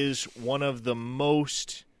he is one of the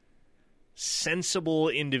most sensible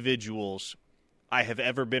individuals I have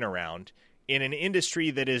ever been around in an industry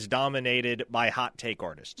that is dominated by hot take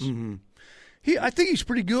artists. Mm-hmm. I think he's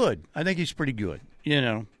pretty good. But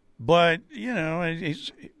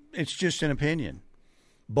it's just an opinion.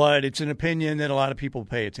 But it's an opinion that a lot of people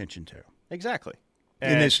pay attention to. Exactly.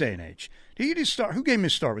 In this day and age. Who gave him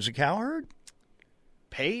his start? Was it Cowherd?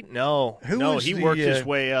 Pate? No. He worked his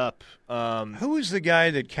way up. Who was the guy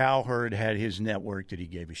that Cowherd had his network that he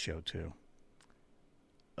gave a show to?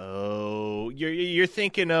 Oh, you're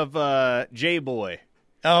thinking of J-Boy.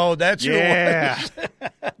 Oh, that's who it was.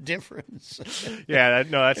 Difference. Yeah,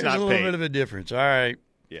 that's not a little Pate. bit of a difference. All right.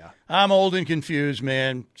 Yeah. I'm old and confused,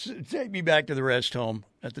 man. Take me back to the rest home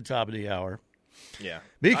at the top of the hour. Yeah.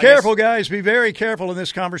 Be careful, guys. Be very careful in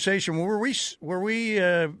this conversation.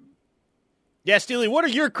 Yeah, Steely, what are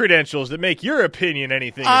your credentials that make your opinion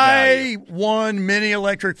anything of I value? won many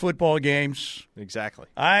electric football games. Exactly.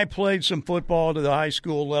 I played some football to the high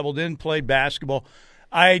school level, didn't play basketball.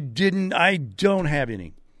 I don't have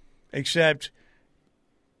any, except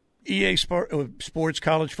EA Sports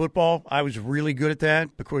College Football. I was really good at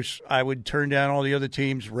that because I would turn down all the other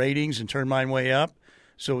teams' ratings and turn mine way up.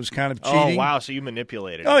 So it was kind of cheating. Oh, wow. So you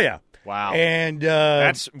manipulated it. Oh, yeah. Wow. And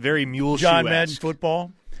that's very mule-shoe-esque. John Madden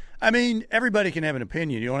football. I mean, everybody can have an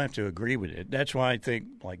opinion. You don't have to agree with it. That's why I think,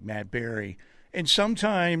 like Matt Berry. And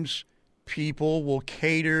sometimes people will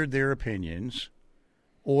cater their opinions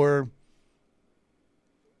or,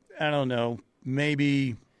 I don't know,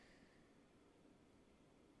 maybe,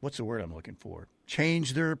 what's the word I'm looking for?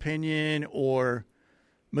 Change their opinion or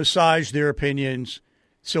massage their opinions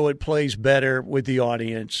so it plays better with the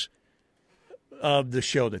audience of the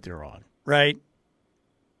show that they're on, right?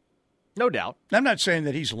 No doubt. I'm not saying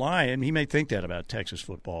that he's lying. He may think that about Texas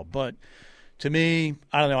football. But to me,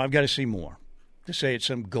 I don't know. I've got to see more to say it's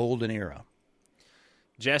some golden era.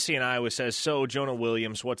 Jesse in Iowa says, so Jonah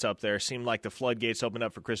Williams, what's up there? Seemed like the floodgates opened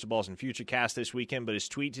up for Crystal Balls and Future Cast this weekend, but his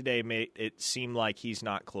tweet today made it seem like he's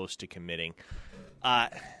not close to committing.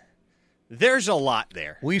 There's a lot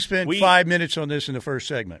there. We spent 5 minutes on this in the first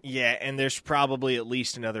segment. Yeah, and there's probably at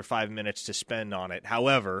least another 5 minutes to spend on it.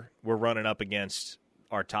 However, we're running up against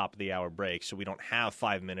our top of the hour break, so we don't have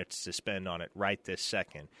 5 minutes to spend on it right this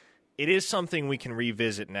second. It is something we can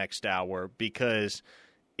revisit next hour because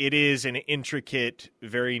it is an intricate,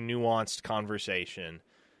 very nuanced conversation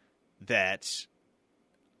that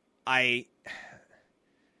I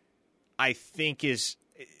think is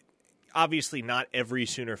obviously not every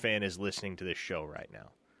Sooner fan is listening to this show right now.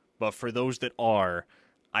 But for those that are,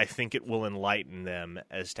 I think it will enlighten them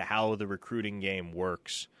as to how the recruiting game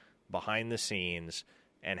works behind the scenes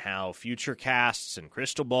and how future casts and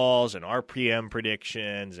crystal balls and RPM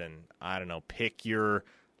predictions and, I don't know, pick your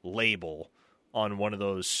label on one of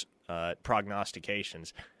those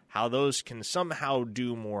prognostications, how those can somehow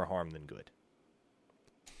do more harm than good.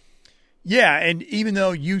 Yeah, and even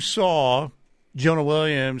though you saw Jonah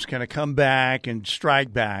Williams kind of come back and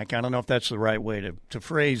strike back. I don't know if that's the right way to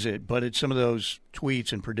phrase it, but it's some of those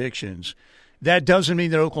tweets and predictions. That doesn't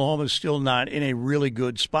mean that Oklahoma is still not in a really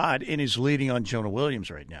good spot and is leading on Jonah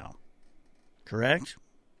Williams right now. Correct?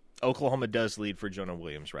 Oklahoma does lead for Jonah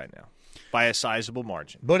Williams right now by a sizable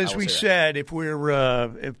margin. But as we said, if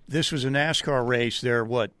this was a NASCAR race, there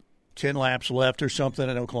are, 10 laps left or something,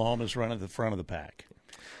 and Oklahoma's running at the front of the pack.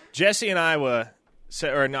 Jesse in Iowa,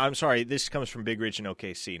 I'm sorry, this comes from Big Rich in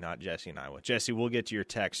OKC, not Jesse in Iowa. Jesse, we'll get to your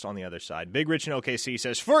text on the other side. Big Rich in OKC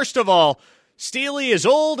says, first of all, Steely is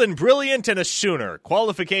old and brilliant and a Sooner.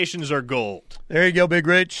 Qualifications are gold. There you go, Big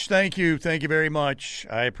Rich. Thank you. Thank you very much.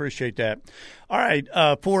 I appreciate that. All right,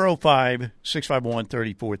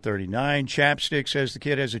 405-651-3439. Chapstick says the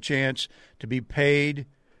kid has a chance to be paid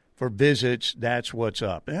for visits. That's what's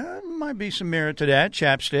up. Might be some merit to that,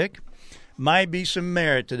 Chapstick. Might be some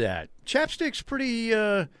merit to that. Chapstick's pretty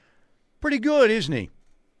good, isn't he?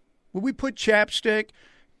 Would we put Chapstick?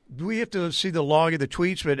 We have to see the log of the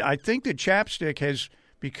tweets, but I think that Chapstick has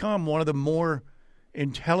become one of the more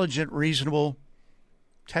intelligent, reasonable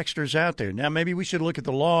texters out there. Now, maybe we should look at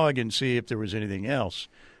the log and see if there was anything else.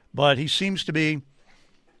 But he seems to be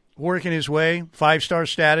working his way. 5-star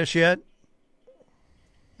status yet?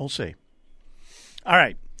 We'll see. All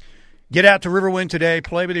right. Get out to Riverwind today.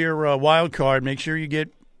 Play with your wild card. Make sure you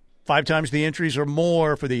get 5 times the entries or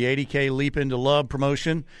more for the 80K Leap Into Love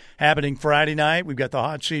promotion happening Friday night. We've got the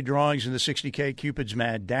hot seat drawings and the 60K Cupid's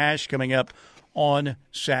Mad Dash coming up on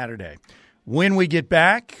Saturday. When we get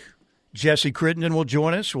back, Jesse Crittenden will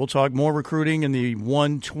join us. We'll talk more recruiting in the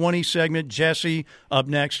 120 segment. Jesse up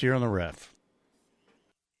next here on the Ref.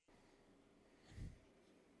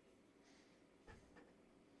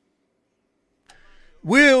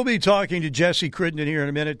 We'll be talking to Jesse Crittenden here in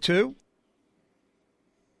a minute, too.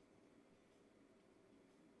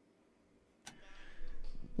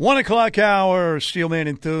 One o'clock hour, Steelman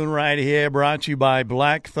and Thune right here, brought to you by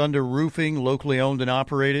Black Thunder Roofing, locally owned and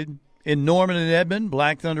operated. In Norman and Edmond,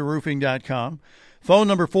 blackthunderroofing.com. Phone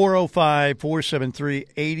number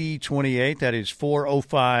 405-473-8028. That is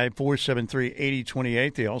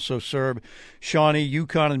 405-473-8028. They also serve Shawnee,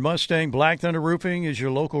 Yukon, and Mustang. Black Thunder Roofing is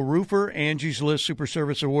your local roofer. Angie's List Super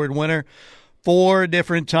Service Award winner 4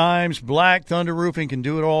 different times. Black Thunder Roofing can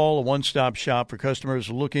do it all. A one-stop shop for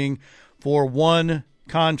customers looking for one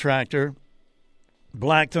contractor.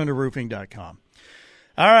 BlackThunderRoofing.com.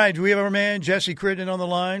 All right, do we have our man Jesse Crittenden on the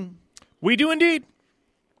line? We do indeed.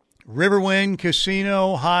 Riverwind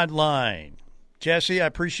Casino Hotline. Jesse, I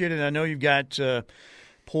appreciate it. I know you've got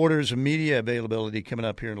Porter's media availability coming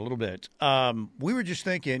up here in a little bit. We were just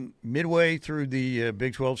thinking midway through the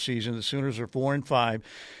Big 12 season, the Sooners are 4-5,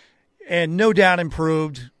 and no doubt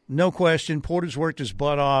improved. No question. Porter's worked his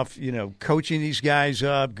butt off, coaching these guys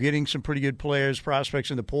up, getting some pretty good players,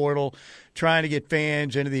 prospects in the portal, trying to get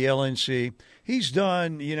fans into the LNC. He's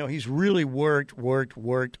done, he's really worked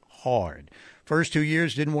hard. First 2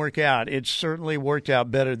 years didn't work out. It certainly worked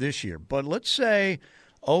out better this year. But let's say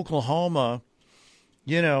Oklahoma,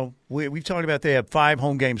 we've talked about they have 5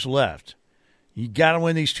 home games left. You got to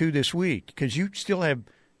win these 2 this week because you still have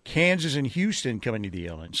Kansas and Houston coming to the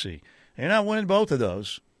LNC. They're not winning both of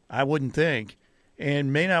those, I wouldn't think,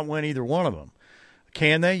 and may not win either one of them.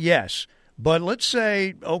 Can they? Yes. But let's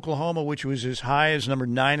say Oklahoma, which was as high as number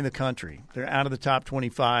 9 in the country, they're out of the top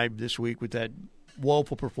 25 this week with that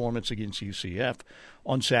woeful performance against UCF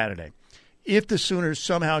on Saturday. If the Sooners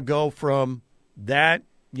somehow go from that,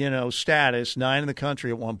 status, 9 in the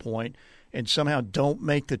country at one point, and somehow don't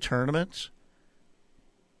make the tournaments,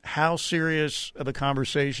 how serious of a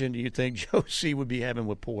conversation do you think Joe C. would be having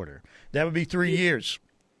with Porter? That would be 3 years.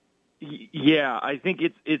 Yeah, I think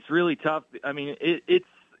it's really tough. I mean, it's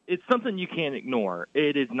something you can't ignore.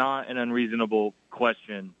 It is not an unreasonable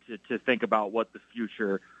question to think about what the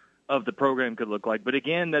future of the program could look like. But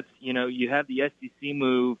again, that's you have the SEC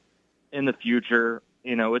move in the future.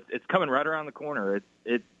 It's coming right around the corner.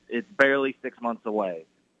 It's barely 6 months away.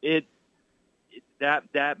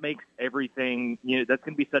 That makes everything, that's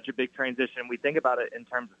going to be such a big transition. We think about it in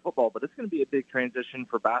terms of football, but it's going to be a big transition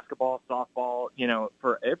for basketball, softball,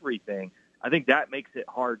 for everything. I think that makes it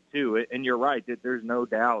hard too. And you're right that there's no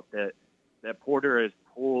doubt that Porter has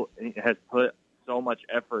put so much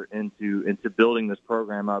effort into building this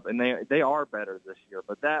program up, and they are better this year.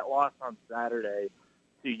 But that loss on Saturday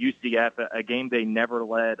to UCF, a game they never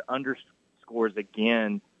led, underscores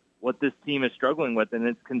again what this team is struggling with, and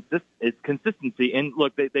it's consistency. And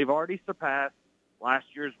look, they've already surpassed last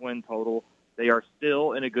year's win total. They are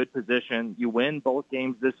still in a good position. You win both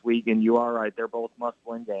games this week, and you are right, they're both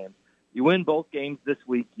must-win games. You win both games this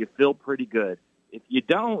week, you feel pretty good. If you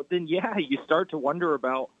don't, then yeah, you start to wonder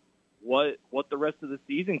about what the rest of the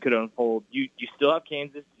season could unfold. You still have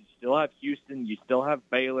Kansas, you still have Houston, you still have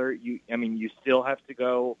Baylor. You still have to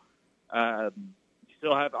go. You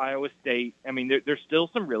still have Iowa State. I mean, there's still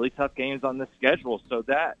some really tough games on the schedule. So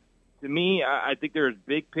that, to me, I think there's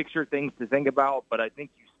big picture things to think about. But I think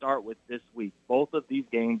you start with this week. Both of these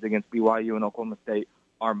games against BYU and Oklahoma State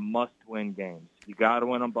are must-win games. You got to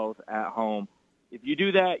win them both at home. If you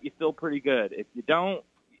do that, you feel pretty good. If you don't,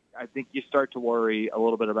 I think you start to worry a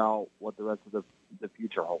little bit about what the rest of the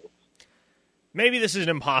future holds. Maybe this is an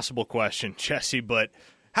impossible question, Jesse, but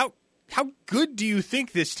how good do you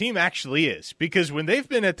think this team actually is? Because when they've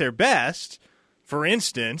been at their best, for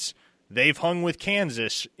instance, they've hung with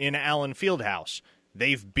Kansas in Allen Fieldhouse.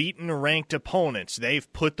 They've beaten ranked opponents.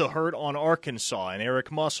 They've put the hurt on Arkansas and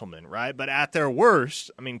Eric Musselman, right? But at their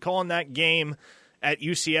worst, I mean, calling that game at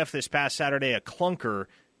UCF this past Saturday a clunker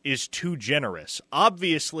is too generous.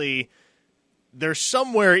 Obviously, they're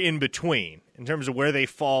somewhere in between in terms of where they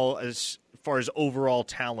fall as far as overall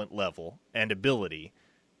talent level and ability.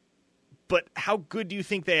 But how good do you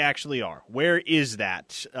think they actually are? Where is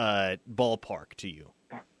that ballpark to you?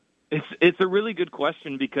 It's a really good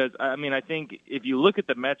question because, I mean, I think if you look at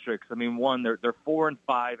the metrics, I mean, one, they're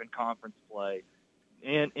 4-5 in conference play.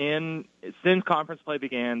 And since conference play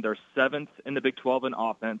began, they're 7th in the Big 12 in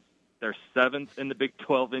offense. They're 7th in the Big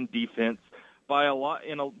 12 in defense.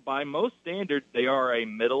 By most standards, they are a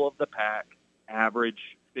middle-of-the-pack, average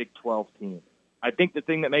Big 12 team. I think the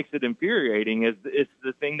thing that makes it infuriating is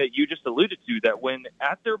the thing that you just alluded to, that when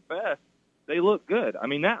at their best, they look good. I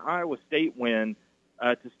mean, that Iowa State win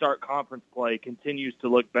to start conference play continues to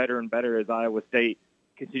look better and better as Iowa State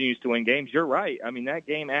continues to win games. You're right. I mean, that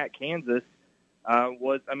game at Kansas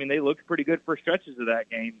they looked pretty good for stretches of that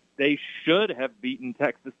game. They should have beaten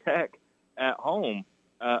Texas Tech at home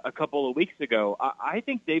a couple of weeks ago. I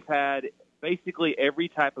think they've had basically every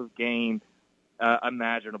type of game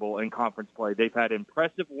imaginable in conference play. They've had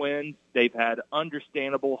impressive wins. They've had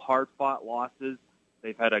understandable, hard-fought losses.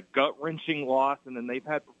 They've had a gut-wrenching loss, and then they've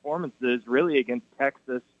had performances really against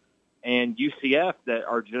Texas and UCF that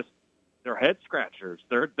are just they're head-scratchers.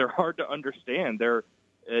 They're hard to understand. They're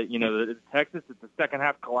Texas at the second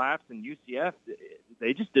half collapse, and UCF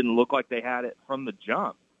they just didn't look like they had it from the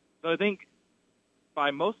jump. So I think by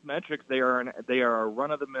most metrics they are a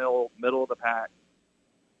run-of-the-mill, middle-of-the-pack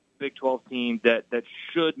Big 12 team that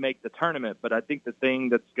should make the tournament. But I think the thing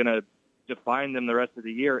that's going to define them the rest of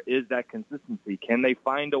the year is that consistency. Can they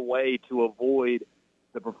find a way to avoid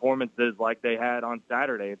the performances like they had on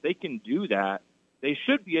Saturday? If they can do that, they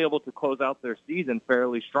should be able to close out their season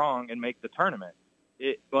fairly strong and make the tournament.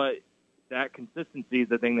 But that consistency is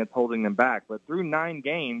the thing that's holding them back. But through 9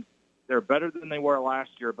 games, they're better than they were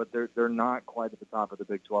last year, but they're not quite at the top of the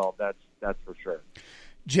Big 12. That's for sure.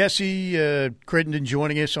 Jesse Crittenden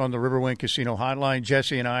joining us on the Riverwind Casino Hotline.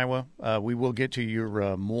 Jesse in Iowa. We will get to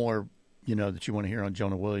your more, that you want to hear on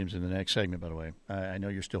Jonah Williams in the next segment, by the way. I know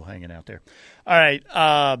you're still hanging out there. All right.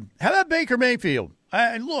 How about Baker Mayfield?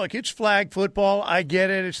 Look, it's flag football. I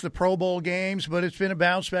get it. It's the Pro Bowl games, but it's been a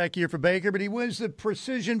bounce-back year for Baker. But he wins the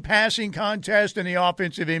precision passing contest and the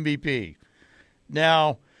offensive MVP.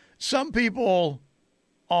 Now, some people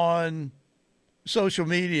on social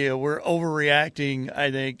media were overreacting, I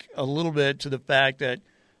think, a little bit to the fact that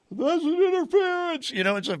that's an interference.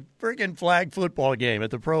 It's a freaking flag football game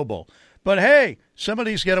at the Pro Bowl. But, hey,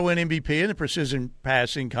 somebody's got to win MVP in the precision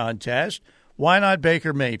passing contest. Why not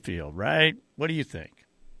Baker Mayfield, right? What do you think?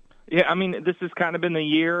 Yeah, I mean, this has kind of been the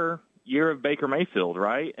year of Baker Mayfield,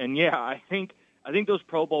 right? And, yeah, I think those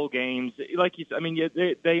Pro Bowl games, like you said, I mean,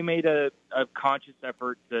 they made a conscious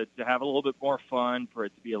effort to have a little bit more fun, for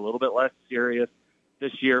it to be a little bit less serious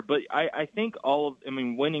this year. But I think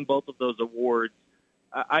winning both of those awards,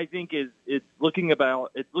 I think it's looking at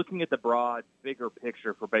the broad, bigger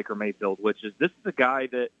picture for Baker Mayfield, which is this is a guy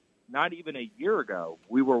that not even a year ago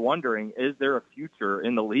we were wondering, is there a future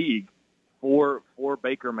in the league for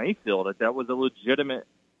Baker Mayfield? That was a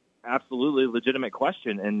absolutely legitimate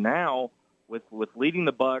question. And now with leading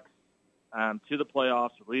the Bucs to the playoffs,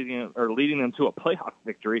 leading them to a playoff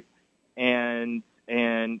victory, and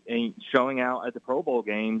showing out at the Pro Bowl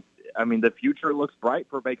games, I mean, the future looks bright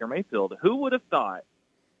for Baker Mayfield. Who would have thought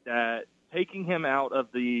that taking him out of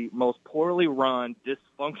the most poorly run,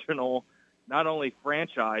 dysfunctional, not only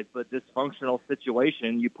franchise, but dysfunctional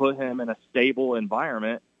situation, you put him in a stable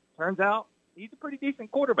environment, turns out he's a pretty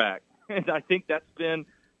decent quarterback. And I think that's been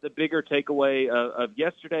the bigger takeaway of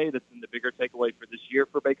yesterday. That's been the bigger takeaway for this year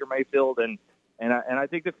for Baker Mayfield. And I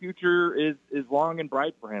think the future is long and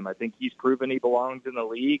bright for him. I think he's proven he belongs in the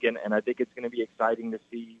league, and I think it's going to be exciting to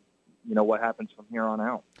see what happens from here on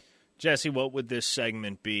out. Jesse, what would this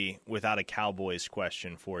segment be without a Cowboys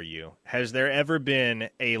question for you? Has there ever been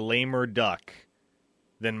a lamer duck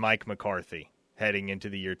than Mike McCarthy heading into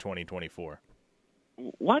the year 2024?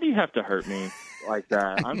 Why do you have to hurt me like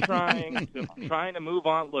that? I'm trying to move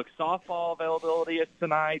on. Look, softball availability is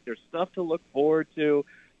tonight. There's stuff to look forward to.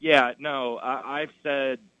 Yeah, no, I've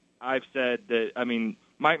said that. I mean,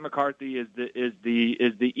 Mike McCarthy is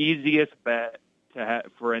the easiest bet to have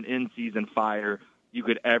for an in-season fire you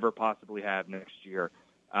could ever possibly have next year.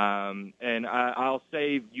 And I'll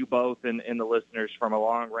save you both and the listeners from a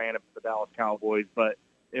long rant of the Dallas Cowboys, but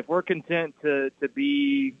if we're content to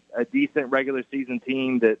be a decent regular season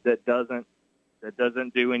team that doesn't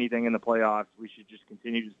do anything in the playoffs, we should just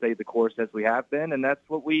continue to stay the course as we have been, and that's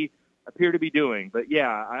what we appear to be doing. But yeah,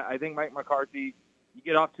 I think Mike McCarthy, you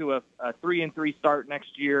get off to a 3-3 start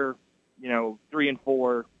next year,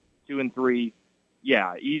 3-4, 2-3.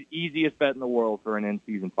 Yeah, easiest bet in the world for an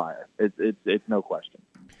in-season fire. It's no question.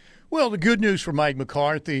 Well, the good news for Mike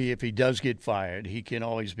McCarthy, if he does get fired, he can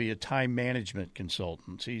always be a time management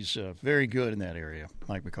consultant. He's very good in that area,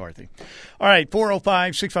 Mike McCarthy. All right,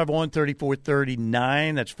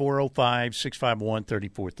 405-651-3439. That's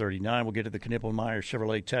 405-651-3439. We'll get to the Knippelmeyer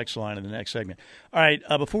Chevrolet text line in the next segment. All right,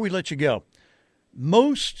 before we let you go,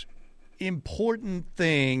 most important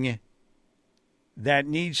thing that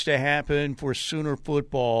needs to happen for Sooner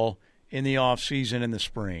football in the off season in the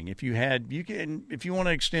spring. If you want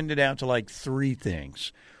to extend it out to like 3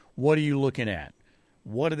 things, what are you looking at?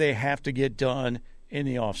 What do they have to get done in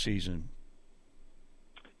the off season?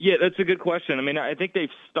 Yeah, that's a good question. I mean, I think they've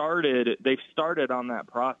started on that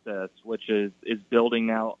process, which is building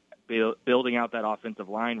out that offensive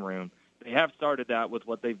line room. They have started that with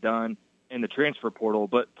what they've done in the transfer portal,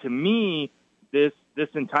 but to me, this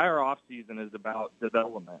entire offseason is about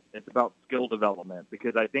development. It's about skill development,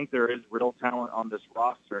 because I think there is real talent on this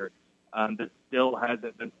roster that still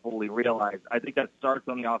hasn't been fully realized. I think that starts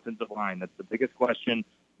on the offensive line. That's the biggest question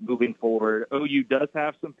moving forward. OU does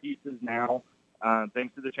have some pieces now,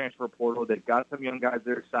 thanks to the transfer portal. They've got some young guys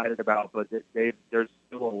they're excited about, but there's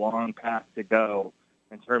still a long path to go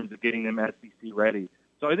in terms of getting them SEC ready.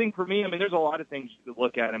 So I think for me, there's a lot of things you could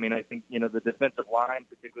look at. I think, the defensive line,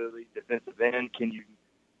 particularly defensive end, can you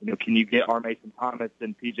get R. Mason Thomas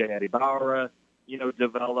and P.J. Adebawara,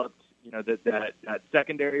 developed, that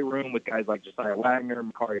secondary room with guys like Josiah Wagner,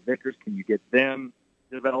 Makari Vickers, can you get them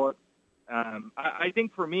developed? I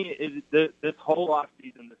think for me, this whole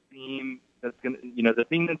offseason, the theme that's going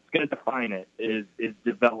to define it is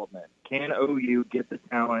development. Can OU get the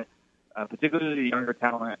talent, particularly the younger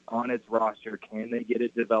talent on its roster? Can they get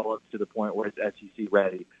it developed to the point where it's SEC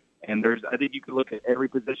ready? And I think you could look at every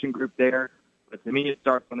position group there, but to me it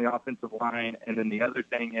starts on the offensive line, and then the other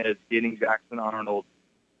thing is getting Jackson Arnold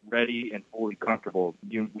ready and fully comfortable.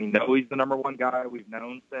 We know he's the number one guy. We've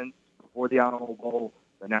known since before the Alamo Bowl,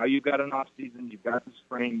 but now you've got an off season, you've got the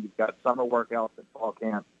spring, you've got summer workouts and fall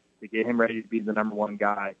camp to get him ready to be the number one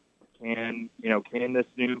guy. Can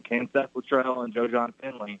Seth Luttrell and Joe John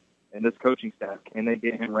Finley and this coaching staff, can they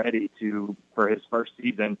get him ready for his first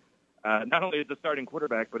season, not only as a starting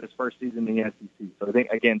quarterback, but his first season in the SEC? So I think,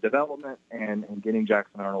 again, development and getting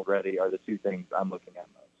Jackson Arnold ready are the 2 things I'm looking at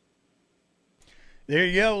most. There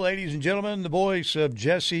you go, ladies and gentlemen, the voice of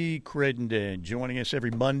Jesse Crittenden, joining us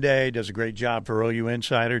every Monday, does a great job for OU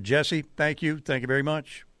Insider. Jesse, thank you. Thank you very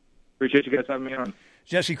much. Appreciate you guys having me on.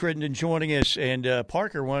 Jesse Crittenden joining us, and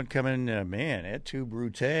Parker one coming, et tu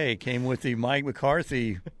Brute, came with the Mike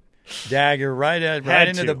McCarthy dagger right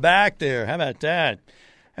into the back there. How about that?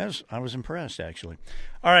 I was impressed, actually.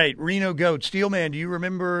 All right, Reno Goat. Steelman, do you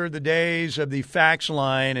remember the days of the fax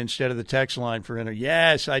line instead of the text line for Inter?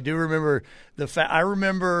 Yes, I do remember I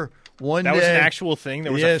remember one day. That was an actual thing?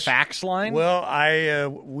 There was a fax line? Well,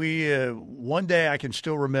 one day I can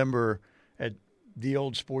still remember at the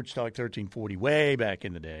old Sports Talk 1340, way back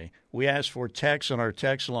in the day, we asked for text on our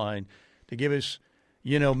text line to give us,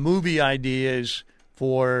 movie ideas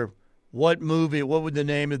for what would the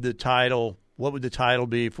name of the title, what would the title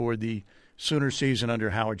be for the Sooner season under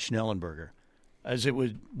Howard Schnellenberger as it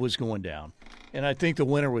was going down. And I think the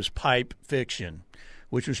winner was Pipe Fiction,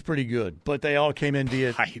 which was pretty good. But they all came in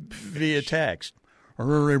via text.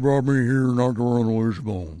 And then they brought me here not to run a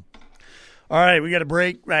wishbone. All right, we got a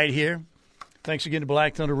break right here. Thanks again to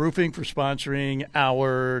Black Thunder Roofing for sponsoring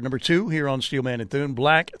our number 2 here on Steelman and Thune.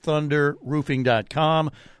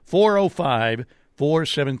 BlackThunderRoofing.com,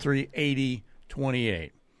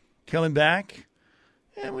 405-473-8028. Coming back,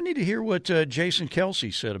 and we need to hear what Jason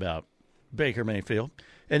Kelsey said about Baker Mayfield.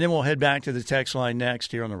 And then we'll head back to the text line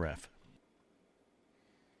next here on the Ref.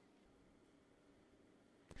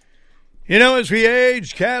 You know, as we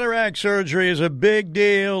age, cataract surgery is a big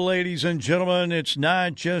deal, ladies and gentlemen. It's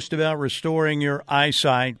not just about restoring your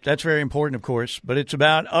eyesight. That's very important, of course, but it's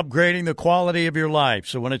about upgrading the quality of your life.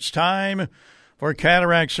 So when it's time for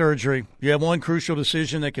cataract surgery, you have one crucial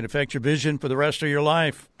decision that can affect your vision for the rest of your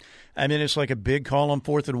life. I mean, it's like a big call on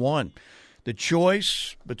 4th and 1. The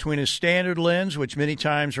choice between a standard lens, which many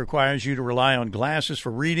times requires you to rely on glasses for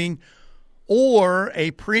reading, or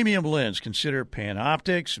a premium lens. Consider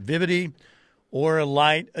Panoptix, Vivity, or a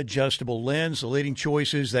light adjustable lens, the leading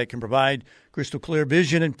choices that can provide crystal clear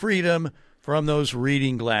vision and freedom from those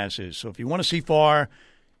reading glasses. So if you want to see far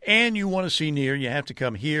and you want to see near, you have to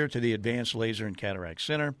come here to the Advanced Laser and Cataract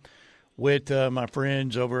Center with my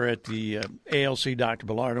friends over at the ALC Dr.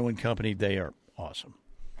 Bellardo and Company. They are awesome.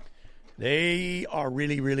 They are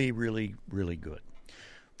really, really, really, really good.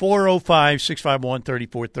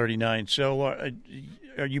 405-651-3439. So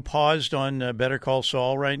are you paused on Better Call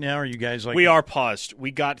Saul right now? Are you guys like... We are paused. We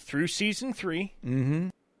got through season 3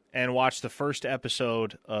 and watched the first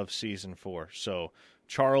episode of season 4. So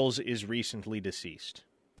Charles is recently deceased.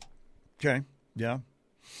 Okay, yeah.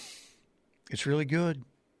 It's really good.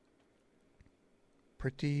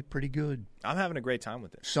 Pretty good. I'm having a great time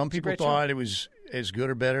with it. Some people thought it was as good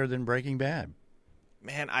or better than Breaking Bad.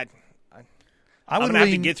 Man, I'm going to have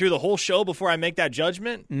to get through the whole show before I make that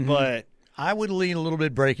judgment, but... I would lean a little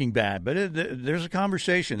bit Breaking Bad, but there's a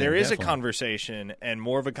conversation there. There is definitely a conversation, and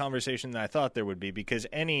more of a conversation than I thought there would be, because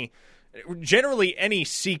generally any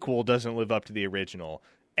sequel doesn't live up to the original,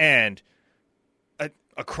 and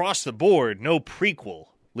across the board, no prequel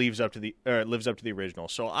lives up to the original.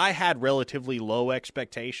 So I had relatively low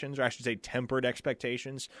expectations, or I should say tempered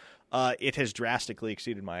expectations. It has drastically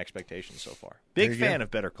exceeded my expectations so far. Big fan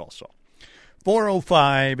of Better Call Saul.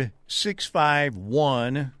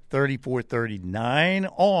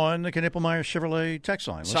 405-651-3439 on the Knippelmeyer Chevrolet text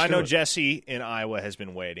line. So I know Jesse in Iowa has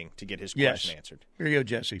been waiting to get his question answered. Here you go,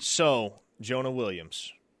 Jesse. So, Jonah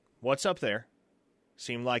Williams, what's up there?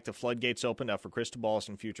 Seemed like the floodgates opened up for Cristobal's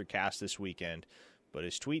and future cast this weekend, but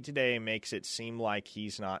his tweet today makes it seem like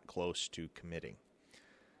he's not close to committing.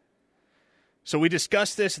 So we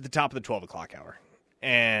discussed this at the top of the 12 o'clock hour,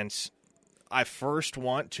 and I first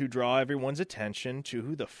want to draw everyone's attention to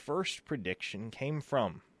who the first prediction came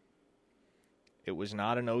from. It was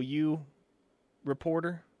not an OU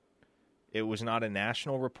reporter. It was not a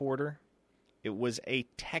national reporter. It was a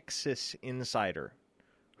Texas insider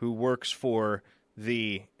who works for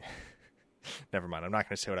the... Never mind, I'm not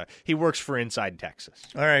going to say what he works for Inside Texas.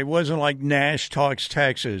 All right, it wasn't like Nash Talks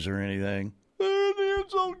Texas or anything. The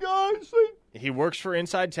inside guys. He works for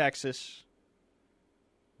Inside Texas,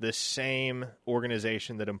 the same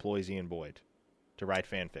organization that employs Ian Boyd to write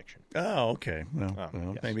fan fiction. Oh, okay. Well,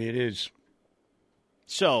 yes. Maybe it is.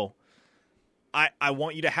 So, I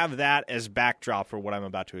want you to have that as backdrop for what I'm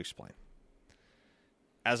about to explain.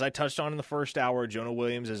 As I touched on in the first hour, Jonah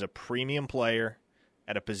Williams is a premium player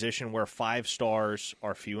at a position where 5 stars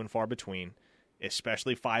are few and far between,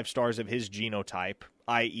 especially 5 stars of his genotype,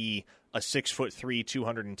 i.e., a 6'3",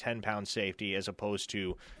 210-pound safety, as opposed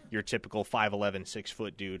to your typical 5'11",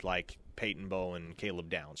 6-foot dude like Peyton Bowe and Caleb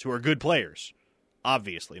Downs, who are good players,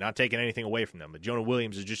 obviously, not taking anything away from them. But Jonah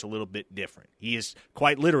Williams is just a little bit different. He is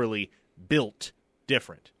quite literally built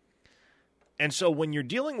different. And so when you're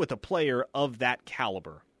dealing with a player of that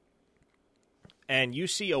caliber, and you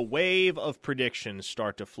see a wave of predictions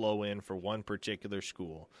start to flow in for one particular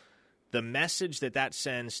school, the message that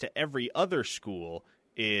sends to every other school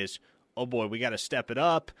is, oh boy, we got to step it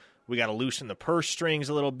up. We got to loosen the purse strings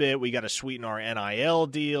a little bit. We got to sweeten our NIL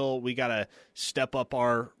deal. We got to step up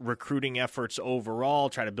our recruiting efforts overall,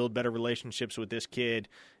 try to build better relationships with this kid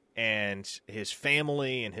and his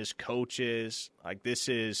family and his coaches. Like this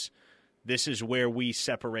is where we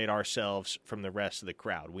separate ourselves from the rest of the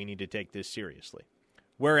crowd. We need to take this seriously.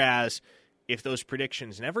 Whereas if those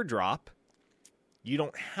predictions never drop, you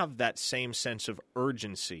don't have that same sense of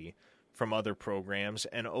urgency from other programs,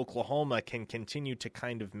 and Oklahoma can continue to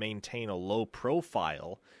kind of maintain a low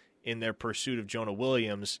profile in their pursuit of Jonah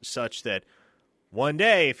Williams, such that one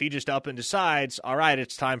day, if he just up and decides, all right,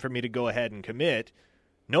 it's time for me to go ahead and commit,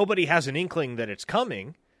 nobody has an inkling that it's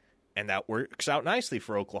coming, and that works out nicely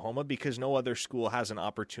for Oklahoma because no other school has an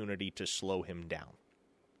opportunity to slow him down.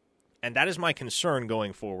 And that is my concern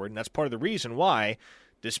going forward, and that's part of the reason why,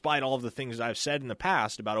 despite all of the things I've said in the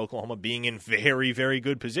past about Oklahoma being in very, very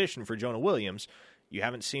good position for Jonah Williams, you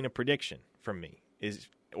haven't seen a prediction from me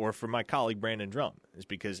or from my colleague Brandon Drum. Is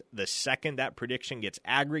because the second that prediction gets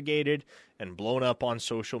aggregated and blown up on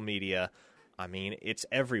social media, I mean, it's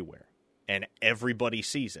everywhere, and everybody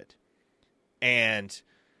sees it. And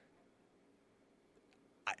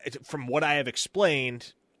from what I have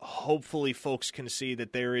explained, hopefully folks can see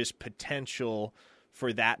that there is potential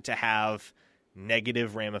for that to have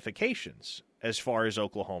negative ramifications as far as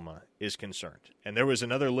Oklahoma is concerned. And there was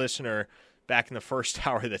another listener back in the first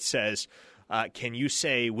hour that says, can you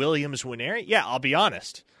say Williams-Nwaneri? Yeah, I'll be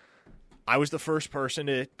honest. I was the first person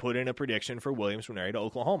to put in a prediction for Williams-Nwaneri to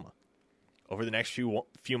Oklahoma. Over the next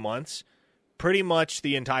few months, pretty much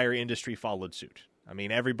the entire industry followed suit. I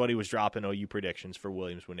mean, everybody was dropping OU predictions for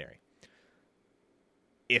Williams-Nwaneri.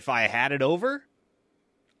 If I had it over,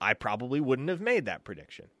 I probably wouldn't have made that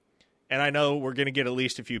prediction. And I know we're going to get at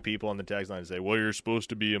least a few people on the text line to say, well, you're supposed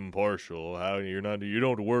to be impartial. You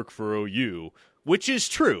don't work for OU, which is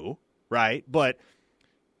true, right? But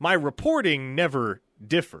my reporting never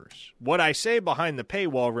differs. What I say behind the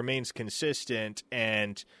paywall remains consistent,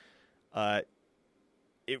 and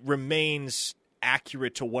it remains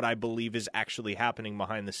accurate to what I believe is actually happening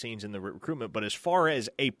behind the scenes in the recruitment. But as far as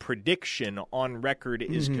a prediction on record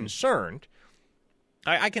is concerned,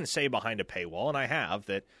 I can say behind a paywall, and I have,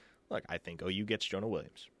 that, look, I think OU gets Jonah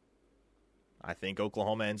Williams. I think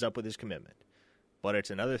Oklahoma ends up with his commitment. But it's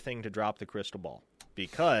another thing to drop the crystal ball.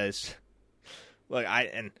 Because, look,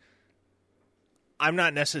 I'm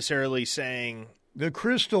not necessarily saying... The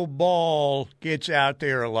crystal ball gets out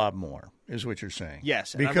there a lot more, is what you're saying.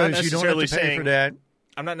 Yes. Because you don't have to pay for that.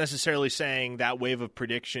 I'm not necessarily saying that wave of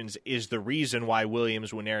predictions is the reason why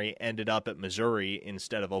Williams-Nwaneri ended up at Missouri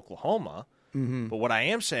instead of Oklahoma. Mm-hmm. But what I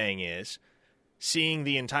am saying is, seeing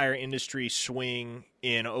the entire industry swing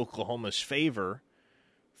in Oklahoma's favor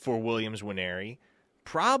for Williams-Nwaneri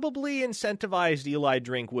probably incentivized Eli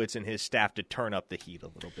Drinkwitz and his staff to turn up the heat a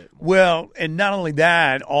little bit more. Well, and not only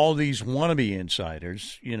that, all these wannabe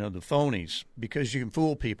insiders, the phonies, because you can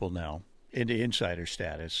fool people now into insider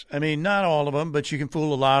status. I mean, not all of them, but you can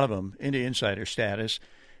fool a lot of them into insider status.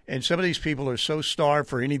 And some of these people are so starved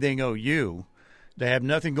for anything OU, they have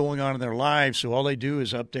nothing going on in their lives, so all they do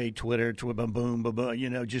is update Twitter,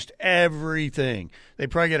 boom, just everything. They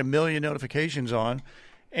probably get 1 million notifications on.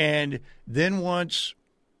 And then once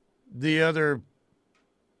the other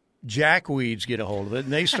jackweeds get a hold of it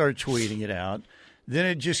and they start tweeting it out, then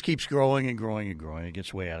it just keeps growing and growing and growing. It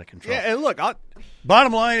gets way out of control. Yeah, and look,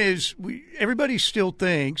 bottom line is everybody still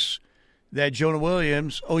thinks that Jonah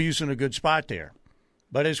Williams, OU's in a good spot there.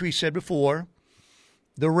 But as we said before,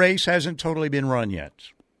 the race hasn't totally been run yet.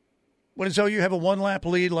 What does OU have, a one-lap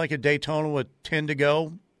lead like a Daytona with 10 to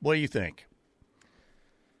go? What do you think?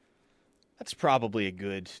 That's probably a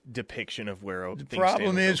good depiction of where the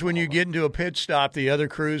problem is when you get into a pit stop, the other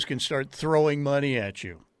crews can start throwing money at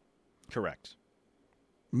you. Correct.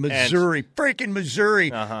 Freaking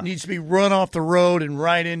Missouri needs to be run off the road and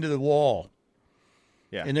right into the wall.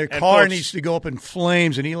 Yeah. And their car needs to go up in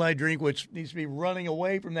flames, and Eli Drinkwitz needs to be running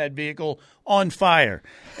away from that vehicle on fire.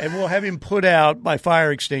 And we'll have him put out by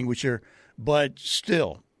fire extinguisher, but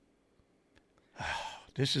still,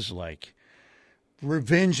 this is like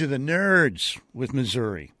Revenge of the Nerds with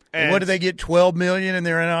Missouri. And what did they get, $12 million in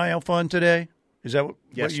their NIL fund today? Is that what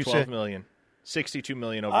you said? Yes, $12 million. $62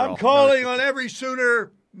 million overall. I'm calling on every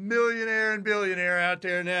Sooner millionaire and billionaire out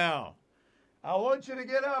there now. I want you to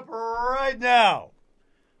get up right now.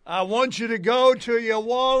 I want you to go to your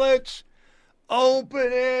wallets, open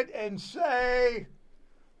it, and say,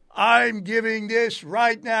 I'm giving this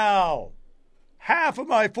right now, half of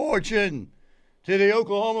my fortune, to the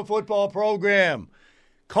Oklahoma football program.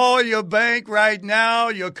 Call your bank right now,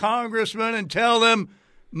 your congressman, and tell them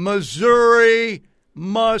Missouri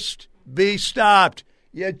must be stopped.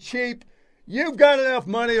 You cheap. You've got enough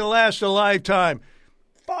money to last a lifetime.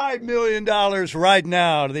 $5 million right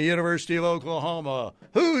now to the University of Oklahoma.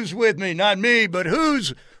 Who's with me? Not me, but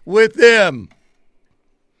who's with them?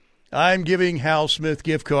 I'm giving Hal Smith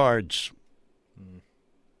gift cards.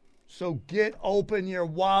 So open your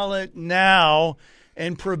wallet now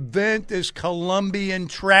and prevent this Colombian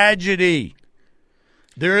tragedy.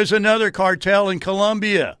 There is another cartel in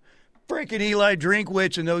Colombia. Freaking Eli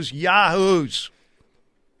Drinkwitz and those yahoos.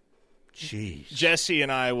 Jeez. Jesse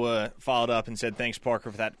and I followed up and said, thanks,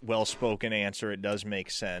 Parker, for that well-spoken answer. It does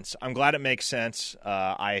make sense. I'm glad it makes sense.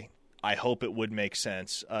 I hope it would make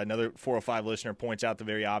sense. Another 405 listener points out the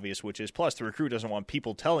very obvious, which is, plus the recruit doesn't want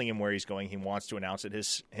people telling him where he's going. He wants to announce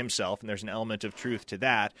it himself, and there's an element of truth to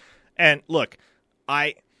that. And look,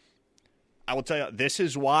 I will tell you, this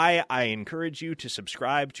is why I encourage you to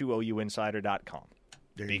subscribe to OUinsider.com.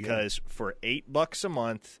 Because for $8 a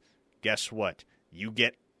month, guess what? You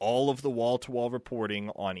get all of the wall-to-wall reporting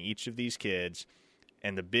on each of these kids.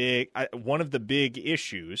 And one of the big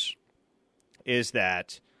issues is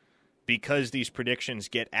that because these predictions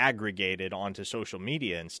get aggregated onto social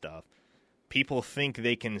media and stuff, people think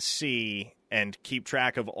they can see and keep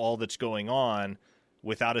track of all that's going on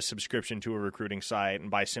without a subscription to a recruiting site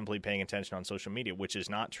and by simply paying attention on social media, which is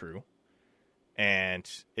not true. And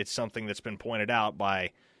it's something that's been pointed out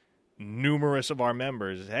by numerous of our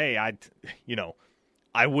members. Hey, I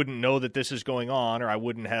wouldn't know that this is going on, or I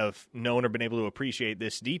wouldn't have known or been able to appreciate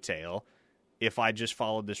this detail if I just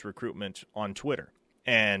followed this recruitment on Twitter.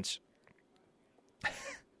 And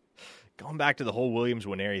going back to the whole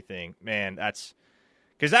Williams-Nwaneri thing, man, that's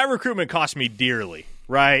because that recruitment cost me dearly,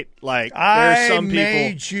 right? Like, there's some people. I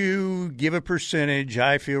made you give a percentage.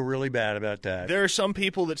 I feel really bad about that. There are some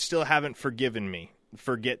people that still haven't forgiven me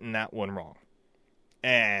for getting that one wrong.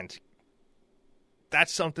 And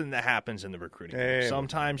that's something that happens in the recruiting game.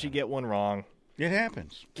 Sometimes you get one wrong. It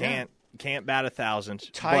happens. Can't bat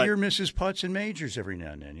 1,000. Tiger misses putts and majors every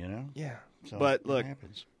now and then, you know? Yeah. So but look, it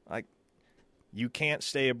happens. like, you can't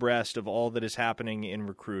stay abreast of all that is happening in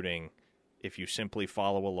recruiting if you simply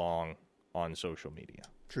follow along on social media.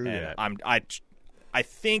 True that. I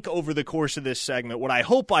think over the course of this segment, what I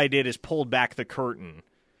hope I did is pulled back the curtain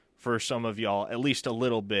for some of y'all, at least a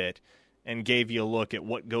little bit, and gave you a look at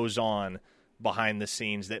what goes on behind the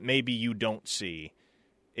scenes that maybe you don't see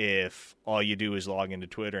if all you do is log into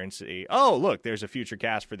Twitter and see, oh, look, there's a future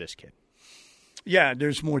cast for this kid. Yeah,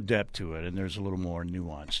 there's more depth to it, and there's a little more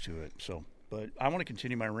nuance to it. So, but I want to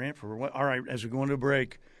continue my rant for what? All right, as we go into a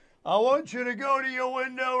break, I want you to go to your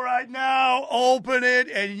window right now, open it,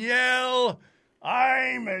 and yell,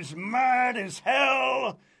 I'm as mad as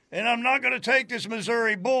hell, and I'm not going to take this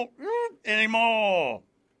Missouri bull anymore.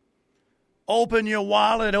 Open your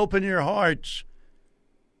wallet, open your hearts,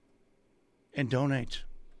 and donate.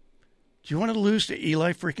 Do you want to lose to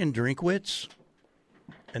Eli freaking Drinkwitz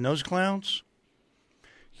and those clowns?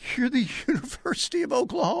 You're the University of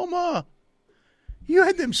Oklahoma. You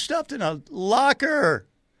had them stuffed in a locker.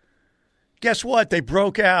 Guess what? They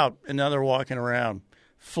broke out, and now they're walking around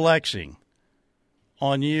flexing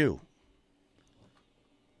on you.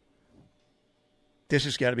 This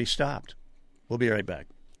has got to be stopped. We'll be right back.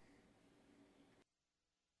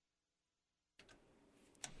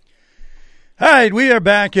 All right, we are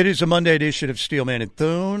back. It is a Monday edition of Steelman and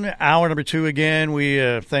Thune. Hour number 2 again.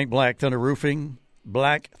 We thank Black Thunder Roofing.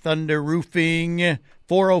 Black Thunder Roofing,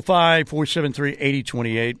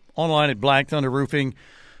 405-473-8028. Online at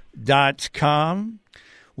blackthunderroofing.com.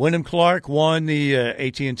 Wyndham Clark won the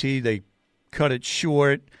AT&T. They cut it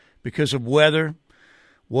short because of weather.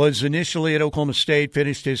 Was initially at Oklahoma State,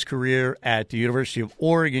 finished his career at the University of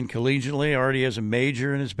Oregon collegiately. Already has a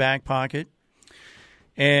major in his back pocket.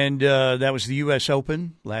 And that was the U.S.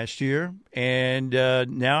 Open last year. And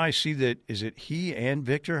now I see that, is it he and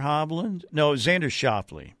Victor Hovland? No, Xander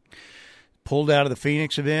Schauffele pulled out of the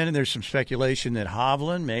Phoenix event, and there's some speculation that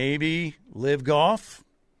Hovland maybe live golf.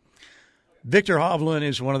 Victor Hovland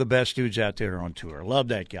is one of the best dudes out there on tour. Love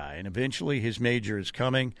that guy. And eventually his major is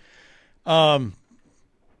coming.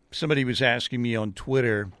 Somebody was asking me on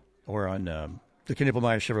Twitter or on the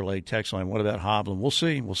Knippelmeyer Chevrolet text line, what about Hovland? We'll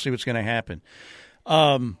see. We'll see what's going to happen.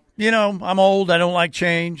 I'm old. I don't like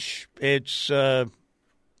change. It's, but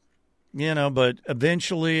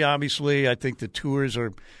eventually, obviously, I think the tours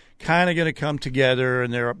are kind of going to come together,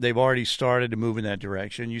 and they've already started to move in that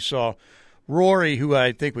direction. You saw Rory, who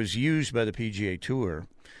I think was used by the PGA Tour.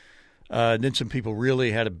 Then some people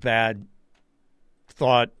really had a bad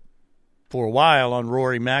thought for a while on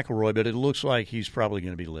Rory McIlroy, but it looks like he's probably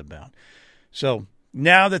going to be LIV-bound. So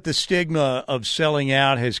now that the stigma of selling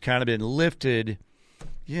out has kind of been lifted,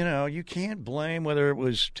 you can't blame whether it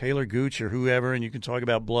was Taylor Gooch or whoever, and you can talk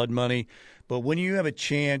about blood money. But when you have a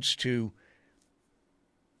chance to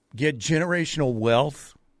get generational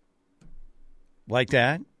wealth like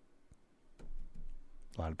that,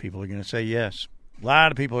 a lot of people are going to say yes. A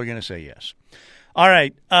lot of people are going to say yes. All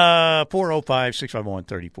right,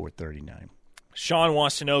 405-651-3439. Sean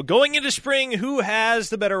wants to know, going into spring, who has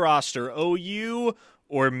the better roster, OU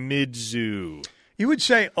or Mizzou? You would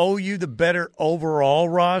say OU the better overall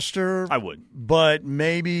roster. I would. But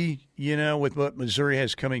maybe, with what Missouri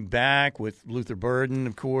has coming back, with Luther Burden,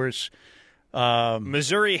 of course.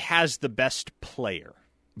 Missouri has the best player.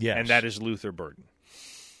 Yes. And that is Luther Burden.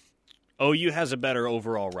 OU has a better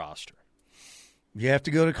overall roster. You have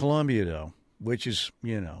to go to Columbia, though, which is,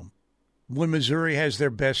 when Missouri has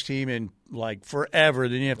their best team in, forever,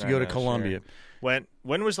 then you have to go to Columbia. Sure.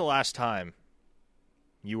 When was the last time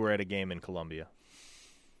you were at a game in Columbia?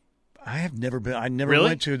 I have never been. I never really?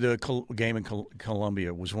 went to the game in Columbia.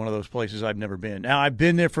 It was one of those places I've never been. Now, I've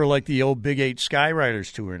been there for the old Big 8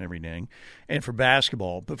 Skyriders tour and everything, and for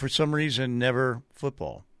basketball, but for some reason, never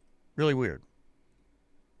football. Really weird.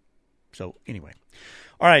 So, anyway.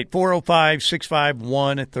 All right,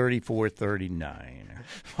 405-651-3439.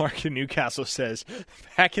 Mark in Newcastle says,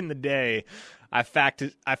 back in the day, I faxed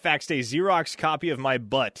a Xerox copy of my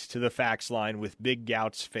butt to the fax line with Big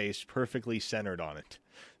Gout's face perfectly centered on it.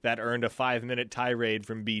 That earned a 5-minute tirade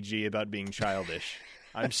from BG about being childish.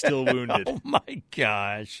 I'm still wounded. Oh, my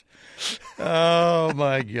gosh. Oh,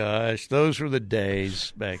 my gosh. Those were the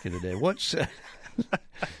days back in the day. What's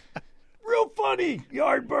real funny,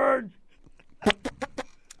 Yardbird.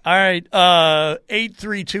 All right,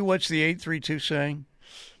 832. What's the 832 saying?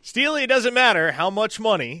 Steely, it doesn't matter how much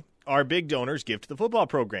money our big donors give to the football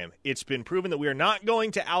program. It's been proven that we are not going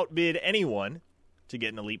to outbid anyone to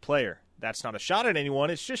get an elite player. That's not a shot at anyone.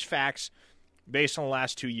 It's just facts based on the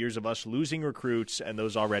last 2 years of us losing recruits and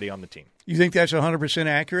those already on the team. You think that's 100%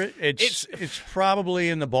 accurate? It's probably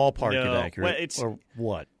in the ballpark of accurate. Or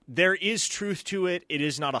what? There is truth to it. It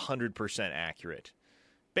is not 100% accurate.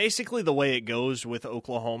 Basically, the way it goes with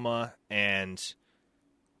Oklahoma and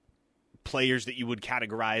players that you would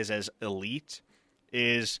categorize as elite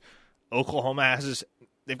is Oklahoma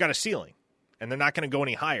they've got a ceiling, and they're not going to go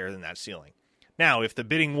any higher than that ceiling. Now, if the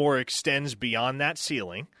bidding war extends beyond that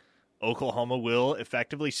ceiling, Oklahoma will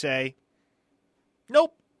effectively say,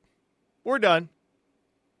 nope, we're done.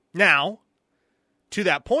 Now, to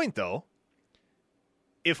that point, though,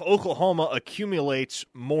 if Oklahoma accumulates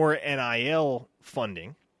more NIL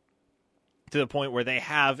funding to the point where they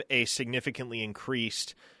have a significantly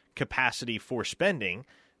increased capacity for spending,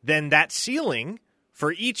 then that ceiling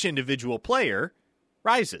for each individual player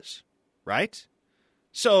rises, right?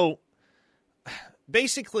 So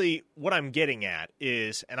basically what I'm getting at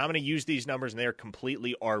is, and I'm going to use these numbers and they're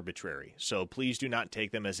completely arbitrary, so please do not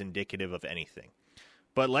take them as indicative of anything.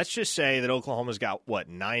 But let's just say that Oklahoma's got,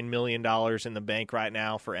 $9 million in the bank right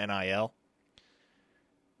now for NIL.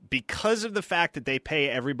 Because of the fact that they pay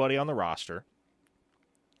everybody on the roster,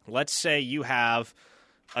 let's say you have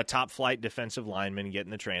a top-flight defensive lineman get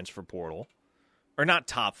in the transfer portal. Or not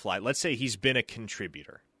top flight. Let's say he's been a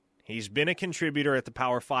contributor. He's been a contributor at the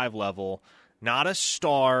Power 5 level, not a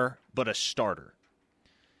star, but a starter.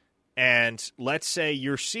 And let's say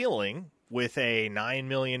your ceiling with a $9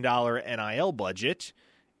 million NIL budget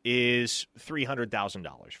is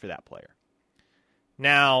 $300,000 for that player.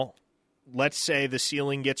 Now, let's say the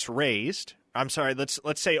ceiling gets raised. I'm sorry, let's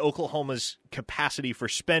say Oklahoma's capacity for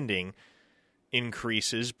spending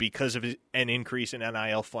increases because of an increase in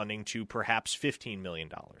NIL funding to perhaps $15 million,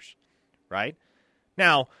 right?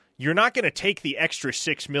 Now, you're not going to take the extra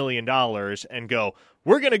 $6 million and go,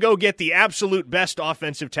 we're going to go get the absolute best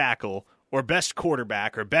offensive tackle or best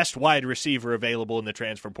quarterback or best wide receiver available in the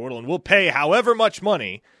transfer portal, and we'll pay however much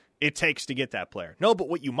money it takes to get that player. No, but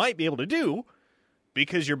what you might be able to do,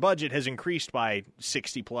 because your budget has increased by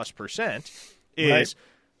 60+%, is right.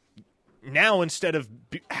 Now instead of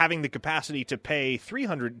having the capacity to pay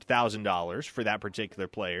 $300,000 for that particular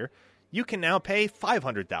player, you can now pay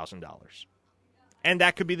 $500,000. And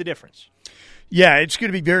that could be the difference. Yeah, it's going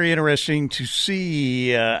to be very interesting to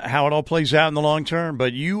see how it all plays out in the long term.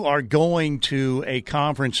 But you are going to a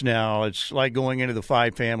conference now. It's like going into the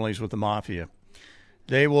Five Families with the Mafia.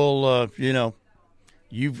 They will,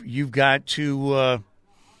 you've got to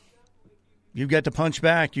punch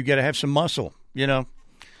back. You've got to have some muscle,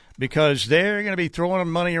 because they're going to be throwing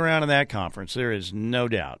money around in that conference. There is no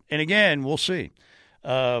doubt. And again, we'll see.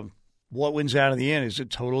 What wins out in the end? Is it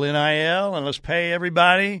total NIL and let's pay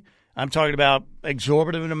everybody? I'm talking about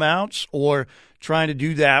exorbitant amounts, or trying to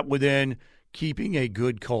do that within keeping a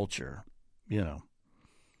good culture.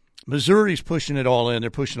 Missouri's pushing it all in.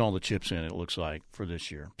 They're pushing all the chips in, it looks like, for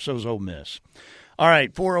this year. So is Ole Miss. All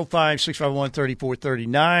right,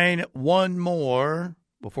 405-651-3439. One more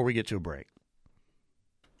before we get to a break.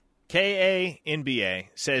 KANBA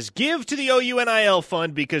says, give to the OUNIL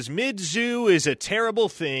fund because Mizzou is a terrible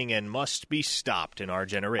thing and must be stopped in our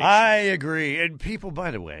generation. I agree. And people,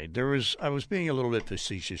 by the way, I was being a little bit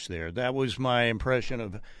facetious there. That was my impression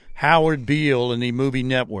of Howard Beale in the movie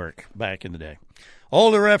Network back in the day.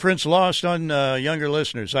 Older reference lost on younger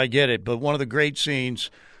listeners. I get it. But one of the great scenes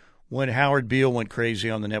when Howard Beale went crazy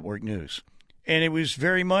on the network news. And it was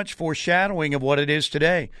very much foreshadowing of what it is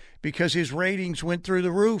today because his ratings went through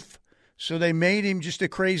the roof. So they made him just a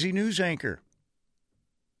crazy news anchor.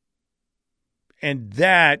 And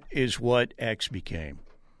that is what X became,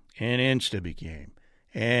 and Insta became,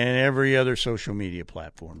 and every other social media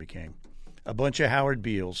platform became. A bunch of Howard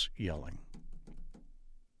Beals yelling.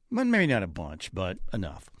 Well, maybe not a bunch, but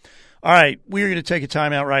enough. All right, we're going to take a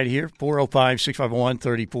timeout right here,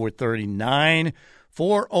 405-651-3439,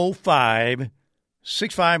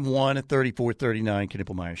 651-3439,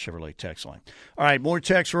 Knippelmeyer Chevrolet text line. All right, more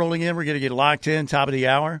texts rolling in. We're going to get locked in, top of the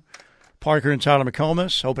hour. Parker and Tyler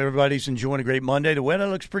McComas. Hope everybody's enjoying a great Monday. The weather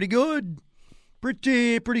looks pretty good.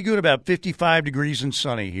 Pretty good, about 55 degrees and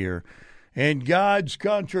sunny here in God's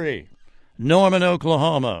country, Norman,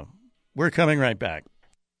 Oklahoma. We're coming right back.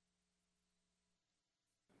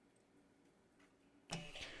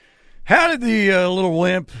 How did the little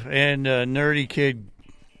wimp and nerdy kid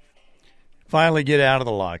finally get out of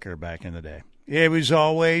the locker back in the day? It was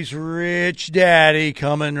always Rich Daddy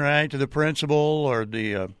coming right to the principal or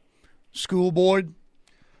the school board.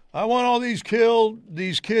 I want all these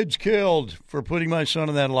kids killed for putting my son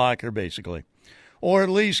in that locker, basically, or at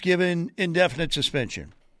least given indefinite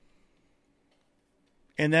suspension.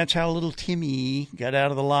 And that's how little Timmy got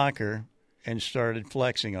out of the locker and started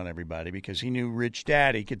flexing on everybody because he knew Rich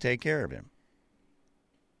Daddy could take care of him.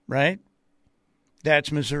 Right?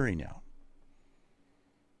 That's Missouri now.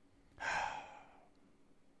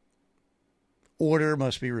 Order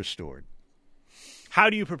must be restored. How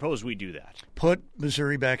do you propose we do that? Put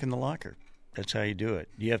Missouri back in the locker. That's how you do it.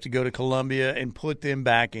 You have to go to Columbia and put them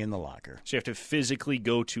back in the locker. So you have to physically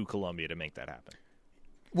go to Columbia to make that happen.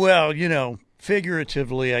 Well,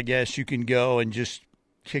 figuratively, I guess you can go and just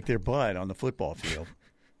kick their butt on the football field.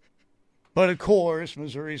 But, of course,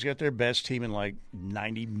 Missouri's got their best team in like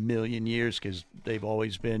 90 million years because they've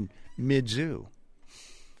always been mid-zoo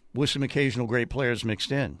with some occasional great players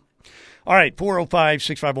mixed in. All right,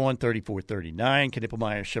 405-651-3439,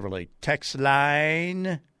 Knippelmeyer Chevrolet text line.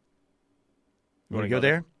 You want to go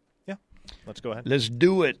there? Yeah, let's go ahead. Let's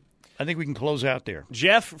do it. I think we can close out there.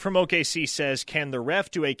 Jeff from OKC says, can the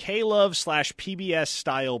ref do a K-Love/PBS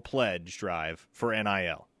style pledge drive for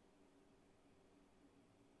NIL?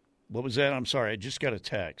 What was that? I'm sorry. I just got a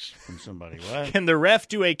text from somebody. What? Can the ref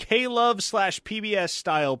do a K-Love/PBS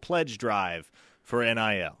style pledge drive for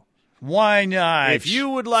NIL? Why not? If you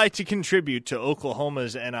would like to contribute to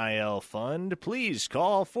Oklahoma's NIL fund, please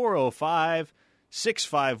call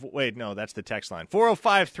 405-65 – wait, no, that's the text line.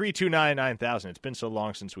 405-329-9000. It's been so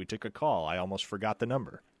long since we took a call, I almost forgot the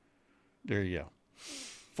number. There you go.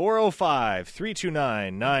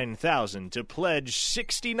 405-329-9000 to pledge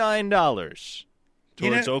 $69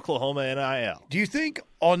 towards Oklahoma NIL. Do you think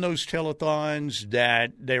on those telethons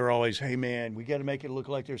that they were always, hey, man, we got to make it look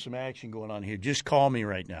like there's some action going on here. Just call me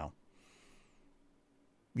right now.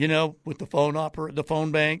 With the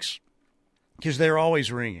phone banks, because they're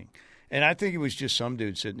always ringing. And I think it was just some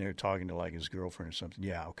dude sitting there talking to like his girlfriend or something.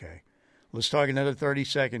 Yeah, okay. Let's talk another 30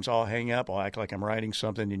 seconds. I'll hang up. I'll act like I'm writing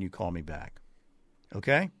something, and you call me back.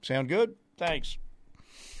 Okay? Sound good? Thanks.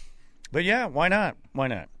 But, yeah, why not? Why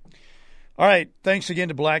not? All right. Thanks again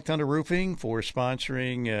to Black Thunder Roofing for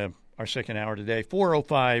sponsoring our second hour today.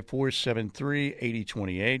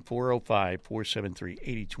 405-473-8028.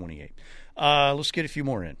 405-473-8028. Let's get a few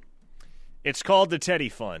more in. It's called the Teddy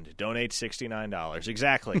Fund. Donate $69.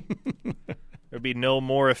 Exactly. There'd be no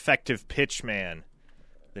more effective pitch man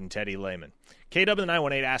than Teddy Lehman.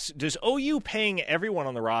 KW918 asks, does OU paying everyone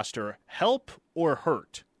on the roster help or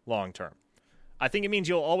hurt long term? I think it means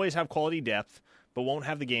you'll always have quality depth, but won't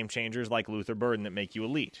have the game changers like Luther Burden that make you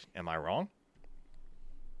elite. Am I wrong?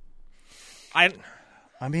 I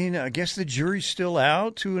mean, I guess the jury's still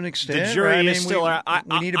out to an extent. The jury is still out.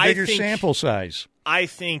 We need a bigger sample size. I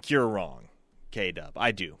think you're wrong, K-Dub.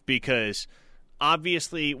 I do. Because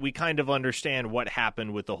obviously we kind of understand what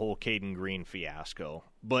happened with the whole Caden Green fiasco.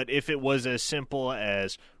 But if it was as simple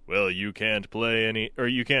as, well, you can't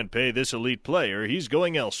pay this elite player, he's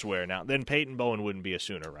going elsewhere now, then Peyton Bowen wouldn't be a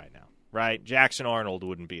Sooner right now, right? Jackson Arnold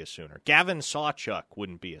wouldn't be a Sooner. Gavin Sawchuk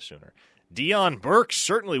wouldn't be a Sooner. Deion Burks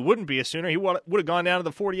certainly wouldn't be a Sooner. He would have gone down to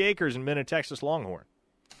the 40 acres and been a Texas Longhorn.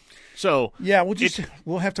 So yeah,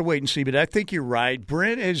 we'll have to wait and see. But I think you're right.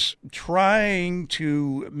 Brent is trying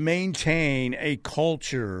to maintain a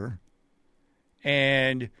culture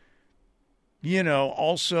and,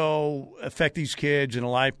 also affect these kids in a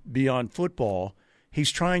life beyond football. He's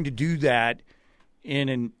trying to do that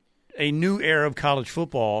in a new era of college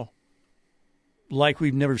football like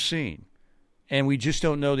we've never seen. And we just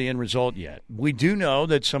don't know the end result yet. We do know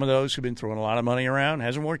that some of those who've been throwing a lot of money around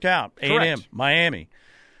hasn't worked out. A&M, Miami.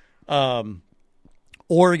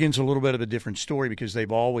 Oregon's a little bit of a different story because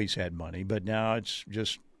they've always had money, but now it's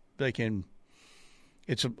just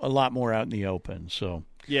it's a lot more out in the open. So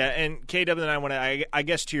yeah, and KW, I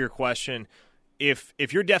guess to your question,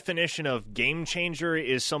 if your definition of game changer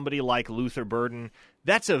is somebody like Luther Burden,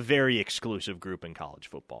 that's a very exclusive group in college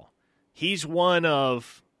football. He's one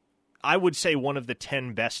of the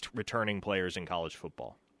 10 best returning players in college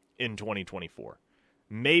football in 2024.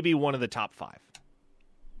 Maybe one of the top 5.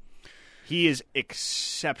 He is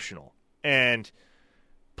exceptional. And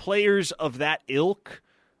players of that ilk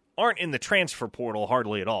aren't in the transfer portal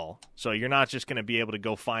hardly at all. So you're not just going to be able to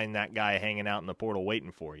go find that guy hanging out in the portal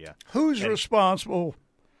waiting for you. Who's responsible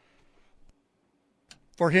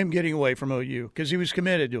for him getting away from OU? Because he was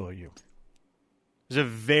committed to OU. It's a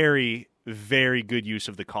very, very good use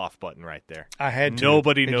of the cough button right there. I had to.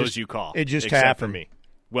 Nobody knows you cough. It just except happened. for me.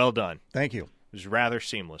 Well done. Thank you. It was rather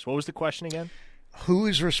seamless. What was the question again? Who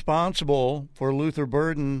is responsible for Luther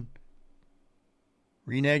Burden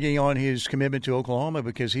reneging on his commitment to Oklahoma,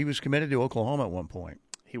 because he was committed to Oklahoma at one point?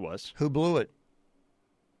 He was. Who blew it?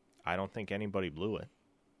 I don't think anybody blew it.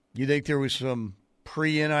 You think there was some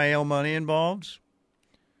pre-NIL money involved?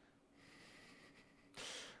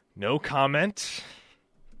 No comment.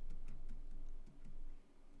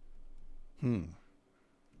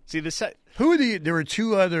 See, Who are there were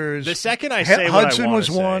two others. The second I say Hudson what I was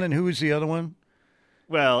say, one, and who was the other one?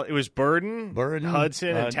 Well, it was Burden,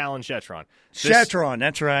 Hudson, and Talon Shetron. Shetron,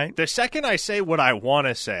 that's right. The second I say what I want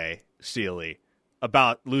to say, Steely,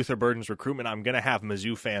 about Luther Burden's recruitment, I'm going to have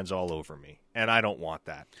Mizzou fans all over me, and I don't want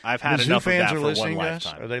that. I've had Mizzou enough fans of that are for listening one to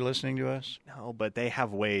lifetime. us? Are they listening to us? No, but they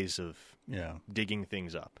have ways of Yeah. digging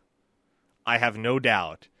things up. I have no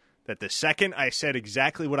doubt that the second I said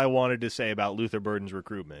exactly what I wanted to say about Luther Burden's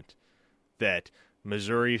recruitment, that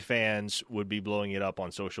Missouri fans would be blowing it up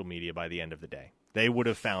on social media by the end of the day. They would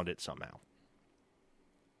have found it somehow.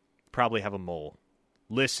 Probably have a mole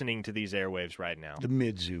listening to these airwaves right now. The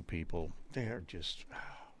Mizzou people, they're just,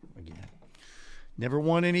 again, never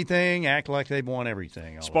won anything, act like they've won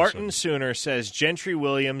everything. Spartan Sooner says Gentry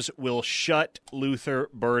Williams will shut Luther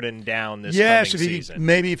Burden down this yes, coming season.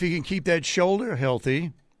 Maybe if he can keep that shoulder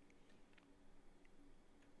healthy.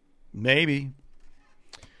 Maybe.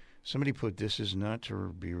 Somebody put, this is not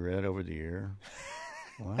to be read over the air.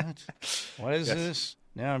 What? What is this?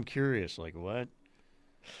 Now I'm curious. Like, what?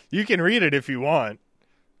 You can read it if you want.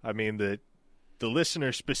 I mean, the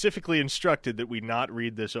listener specifically instructed that we not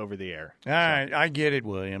read this over the air. All right, I get it,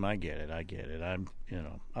 William. I get it.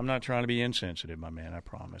 I'm not trying to be insensitive, my man. I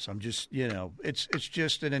promise. I'm just, it's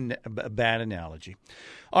just a bad analogy.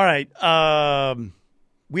 All right,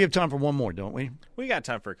 we have time for one more, don't we? We got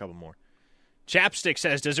time for a couple more. Chapstick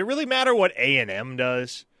says, does it really matter what A&M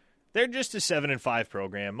does? They're just a 7-5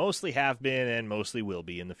 program, mostly have been and mostly will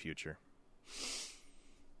be in the future.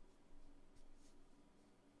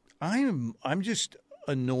 I'm just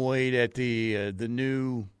annoyed at the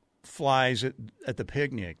new flies at the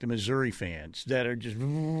picnic, the Missouri fans that are just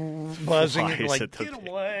buzzing and like, get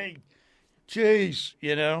away.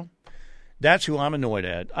 Jeez, That's who I'm annoyed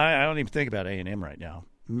at. I don't even think about A&M right now.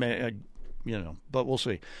 But we'll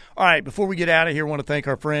see. All right, before we get out of here, I want to thank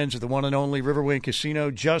our friends at the one and only Riverwind Casino.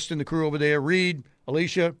 Justin, the crew over there, Reed,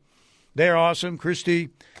 Alicia, they're awesome. Christy,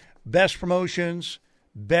 best promotions,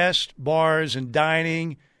 best bars and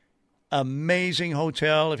dining, amazing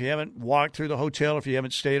hotel. If you haven't walked through the hotel, if you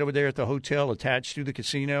haven't stayed over there at the hotel attached to the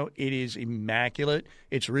casino, it is immaculate.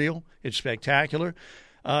 It's real. It's spectacular.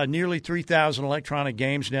 Nearly 3,000 electronic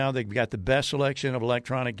games now. They've got the best selection of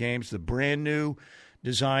electronic games, the brand new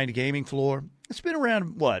designed gaming floor. It's been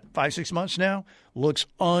around, 5-6 months now? Looks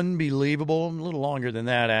unbelievable. A little longer than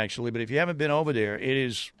that, actually. But if you haven't been over there,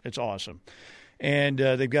 it's awesome. And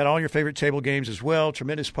they've got all your favorite table games as well.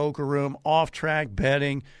 Tremendous poker room, off-track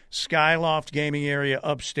betting, Skyloft gaming area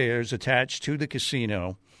upstairs attached to the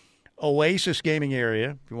casino. Oasis gaming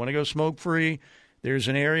area. If you want to go smoke-free, there's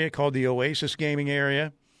an area called the Oasis gaming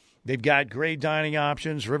area. They've got great dining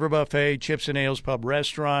options, river buffet, chips and ales pub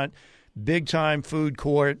restaurant, big-time food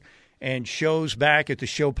court, and shows back at the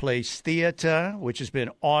Showplace Theater, which has been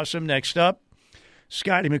awesome. Next up,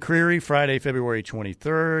 Scotty McCreery, Friday, February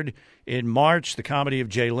 23rd. In March, the comedy of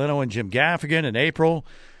Jay Leno and Jim Gaffigan. In April,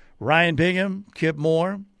 Ryan Bingham, Kip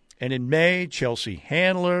Moore. And in May, Chelsea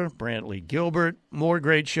Handler, Brantley Gilbert. More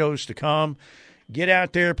great shows to come. Get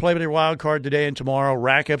out there, play with your wild card today and tomorrow.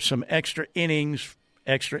 Rack up some extra entries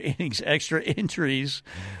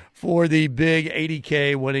for the big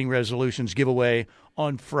 80K winning resolutions giveaway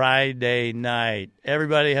on Friday night.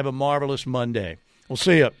 Everybody have a marvelous Monday. We'll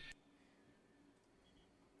see you.